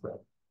over gamma square.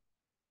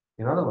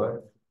 In other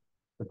words,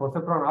 the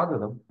perceptron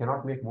algorithm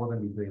cannot make more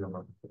than these three number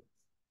of mistakes.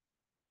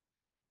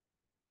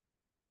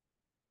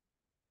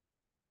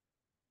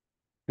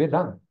 We're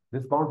done.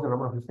 this counts the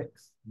number of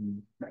mistakes.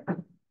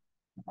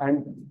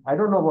 And I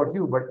don't know about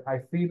you, but I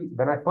feel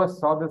when I first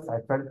saw this, I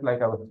felt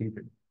like I was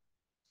cheated.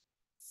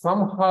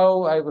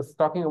 Somehow I was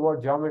talking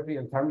about geometry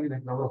and suddenly the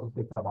number of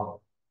mistakes are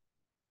out.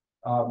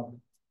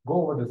 Go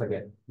over this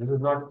again. This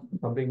is not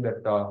something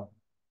that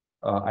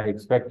I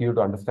expect you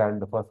to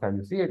understand the first time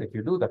you see it. If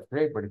you do, that's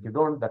great. But if you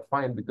don't, that's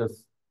fine,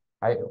 because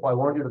I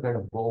want you to kind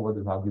of go over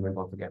this argument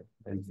once again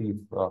and see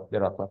if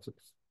there are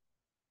questions.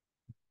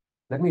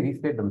 Let me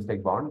restate the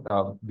mistake bound.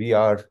 How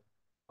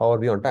are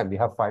we on time? We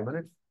have 5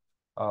 minutes.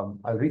 I'll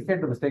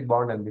restate the mistake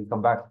bound and we'll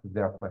come back if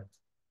there are questions.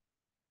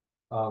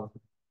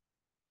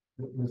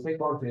 The mistake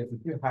bound says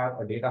if you have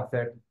a data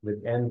set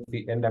with n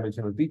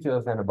dimensional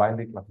features and a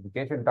binary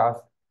classification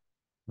task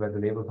where the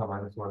labels are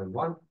 -1 and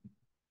 1,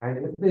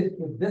 and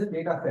if this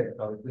data set,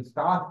 if this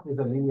task is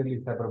a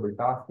linearly separable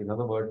task, in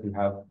other words, you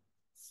have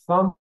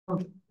some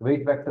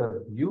weight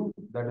vector u,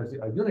 that is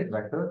a unit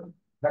vector,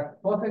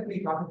 that perfectly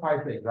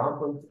classifies the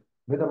examples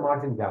with a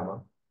margin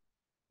gamma,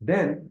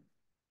 then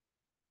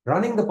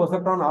running the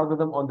perceptron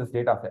algorithm on this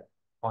data set,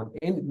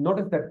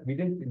 notice that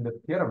in the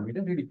theorem, we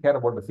didn't really care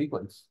about the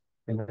sequence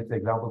in which the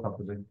examples are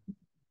presented.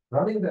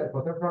 Running the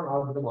perceptron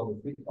algorithm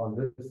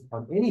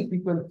on any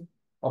sequence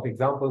of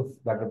examples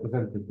that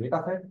represent this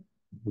data set,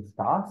 this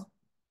task,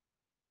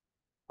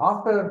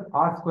 after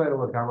r square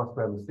over gamma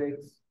square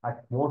mistakes,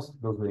 at most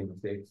those will be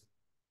mistakes,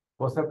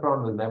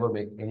 perceptron will never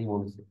make any more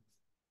mistakes.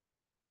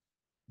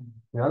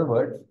 In other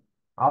words,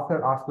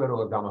 after r square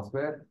over gamma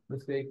square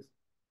mistakes,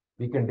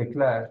 we can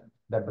declare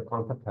that the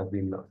concept has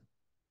been learned.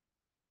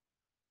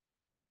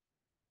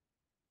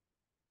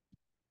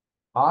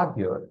 R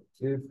here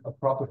is a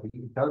property,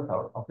 it turns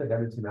out, of the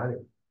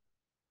dimensionality.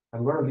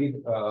 I'm going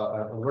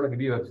to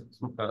give you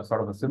a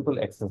sort of a simple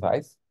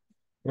exercise.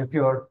 If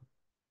you have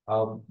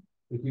a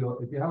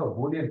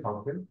Boolean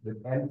function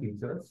with n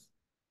features,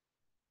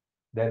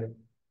 then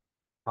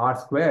r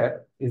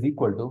square is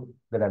equal to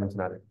the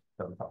dimensionality,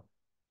 turns out.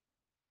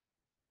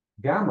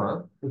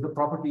 Gamma is the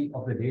property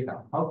of the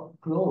data. How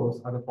close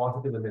are the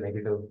positive and the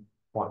negative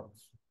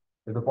points?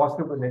 If the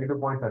positive and negative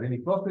points are really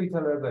close to each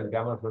other, then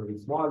gamma is going to be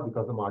small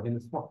because the margin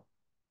is small.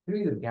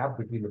 Really, the gap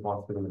between the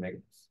positive and the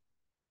negatives.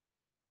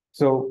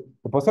 So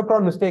the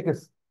perceptron mistake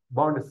is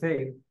bound to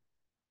say,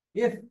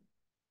 if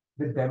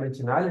the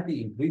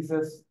dimensionality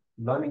increases,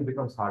 learning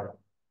becomes harder.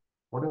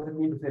 What does it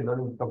mean to say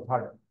learning becomes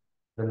harder?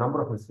 The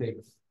number of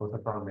mistakes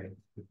perceptron makes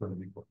is going to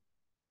be equal.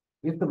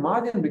 If the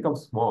margin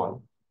becomes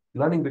small,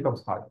 learning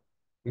becomes harder.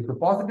 If the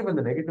positive and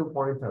the negative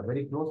points are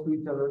very close to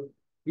each other,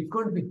 it's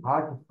going to be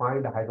hard to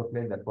find a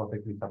hyperplane that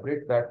perfectly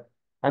separates that.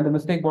 And the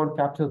mistake bound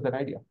captures that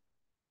idea.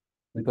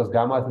 Because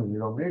gamma is in the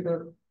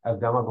denominator, as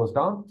gamma goes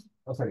down,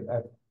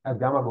 as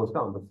gamma goes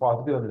down, the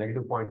positive and the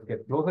negative points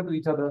get closer to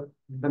each other,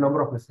 the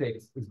number of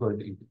mistakes is going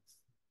to increase.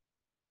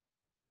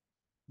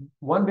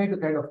 One way to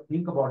kind of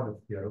think about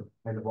this theorem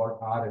and about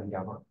R and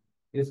gamma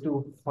is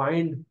to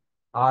find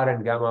R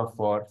and gamma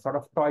for sort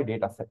of toy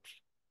data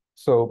sets.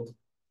 So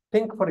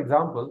think, for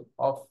example,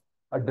 of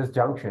a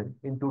disjunction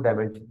in 2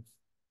 dimensions.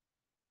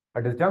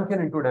 A disjunction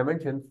in 2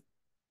 dimensions,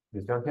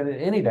 disjunction in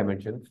any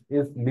dimensions,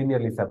 is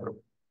linearly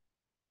separable.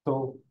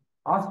 So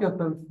ask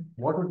yourself,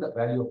 what would the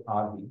value of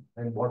R be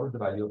and what would the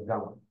value of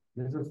gamma?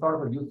 This is sort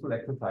of a useful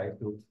exercise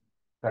to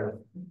kind of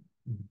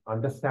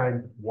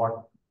understand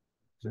what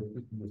this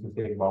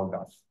mistake bound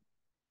does.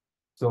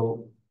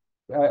 So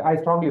I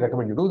strongly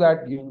recommend you do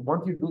that.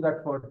 Once you do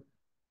that for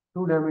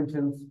 2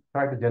 dimensions,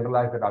 try to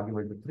generalize that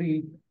argument to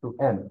 3 to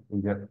n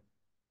in general.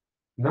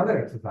 Another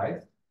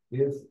exercise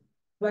is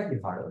slightly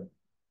harder.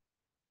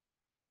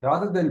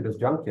 Rather than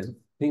disjunctions,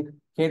 think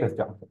k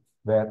disjunctions,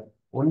 where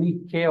only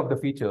k of the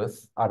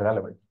features are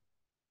relevant.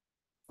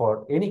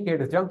 For any k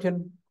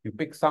disjunction, you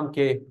pick some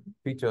k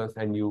features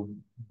and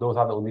those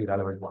are the only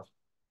relevant ones.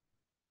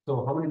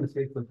 So how many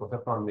mistakes will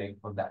perceptron make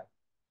on that?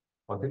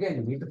 Once again,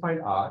 you need to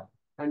find R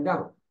and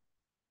gamma.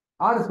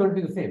 R is going to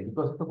be the same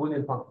because it's a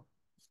Boolean function.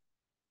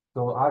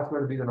 So R is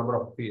going to be the number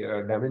of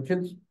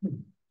dimensions.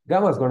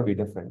 Gamma is going to be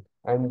different.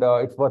 And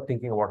it's worth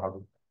thinking about how to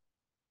do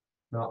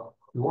that. Now,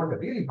 you want a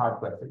really hard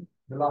question,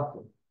 the last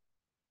one.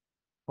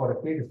 For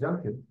a k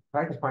disjunction,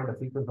 try to find a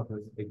sequence of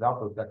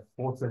examples that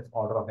forces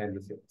order of n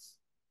mistakes.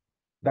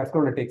 That's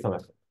going to take some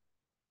effort.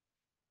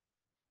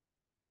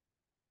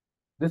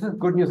 This is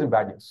good news and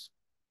bad news.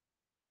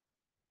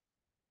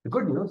 The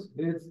good news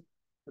is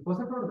the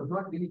perceptron does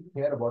not really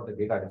care about the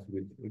data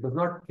distribution. It does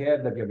not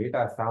care that your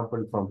data is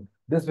sampled from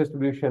this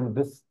distribution,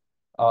 these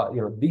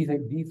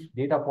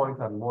data points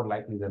are more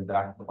likely than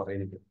that or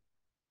anything.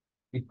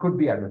 It could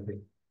be a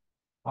mistake.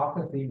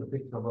 After seeing a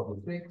fixed number of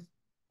mistakes,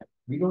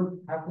 we don't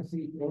have to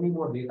see any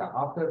more data.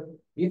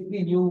 If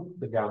we knew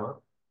the gamma,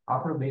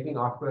 after making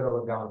R square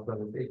over gamma square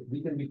mistake,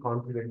 we can be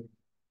confident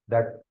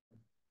that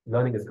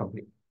learning is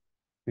complete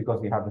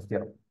because we have this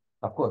theorem.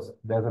 Of course,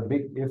 there's a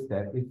big if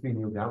there. If we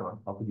knew gamma,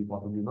 how could we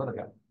possibly know the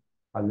gamma?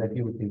 I'll let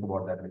you think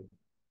about that later.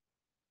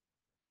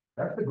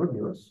 That's the good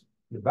news.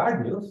 The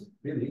bad news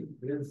really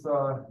is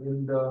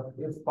in the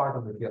if part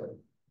of the theorem.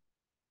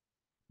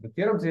 The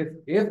theorem says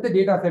if the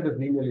data set is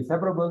linearly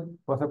separable,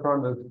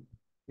 perceptron will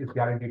is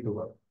guaranteed to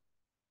work.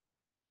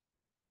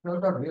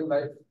 Turns out real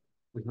life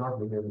is not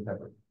linearly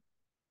separable.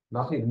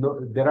 Nothing. No,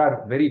 there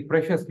are very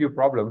precious few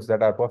problems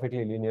that are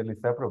perfectly linearly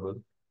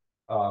separable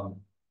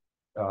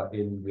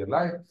in real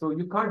life. So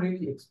you can't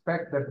really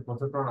expect that the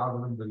perceptron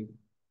algorithm will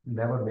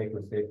never make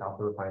mistakes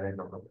after a finite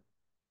number.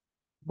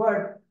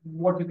 But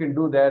what you can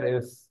do there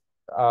is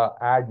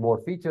add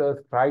more features,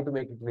 try to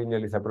make it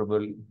linearly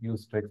separable,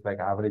 use tricks like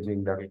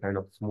averaging that will kind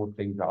of smooth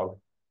things out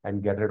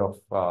and get rid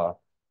of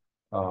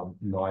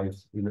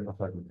noise in a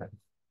certain sense.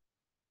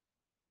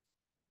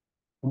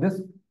 In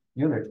this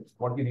unit,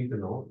 what you need to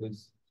know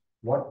is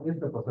what is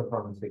the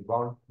perceptron mistake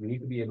bound. We need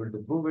to be able to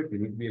prove it. We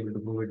need to be able to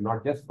prove it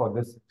not just for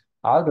this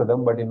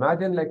algorithm, but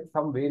imagine like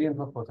some variant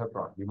of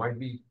perceptron. You might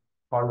be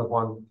called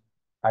upon,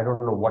 I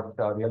don't know what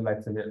real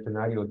life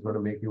scenario is going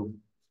to make you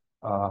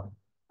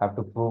have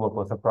to prove a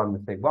perceptron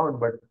mistake bound,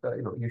 but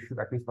you should,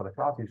 at least for the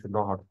class, you should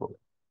know how to prove it.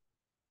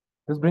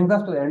 This brings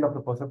us to the end of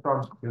the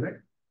perceptron unit.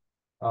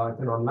 It's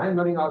an online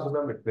learning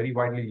algorithm. It's very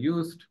widely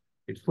used.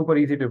 It's super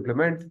easy to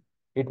implement.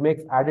 It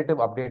makes additive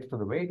updates to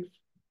the weights.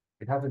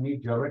 It has a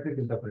neat geometric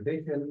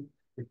interpretation.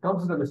 It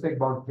comes with a mistake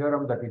bound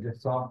theorem that we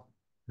just saw.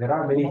 There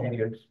are many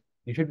variants.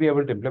 You should be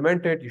able to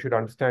implement it. You should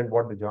understand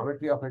what the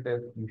geometry of it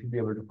is. You should be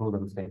able to prove the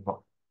mistake bound.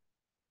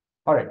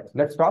 All right,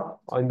 let's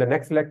stop. In the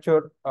next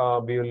lecture,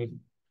 we will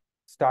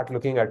start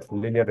looking at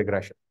linear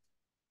regression.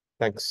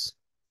 Thanks.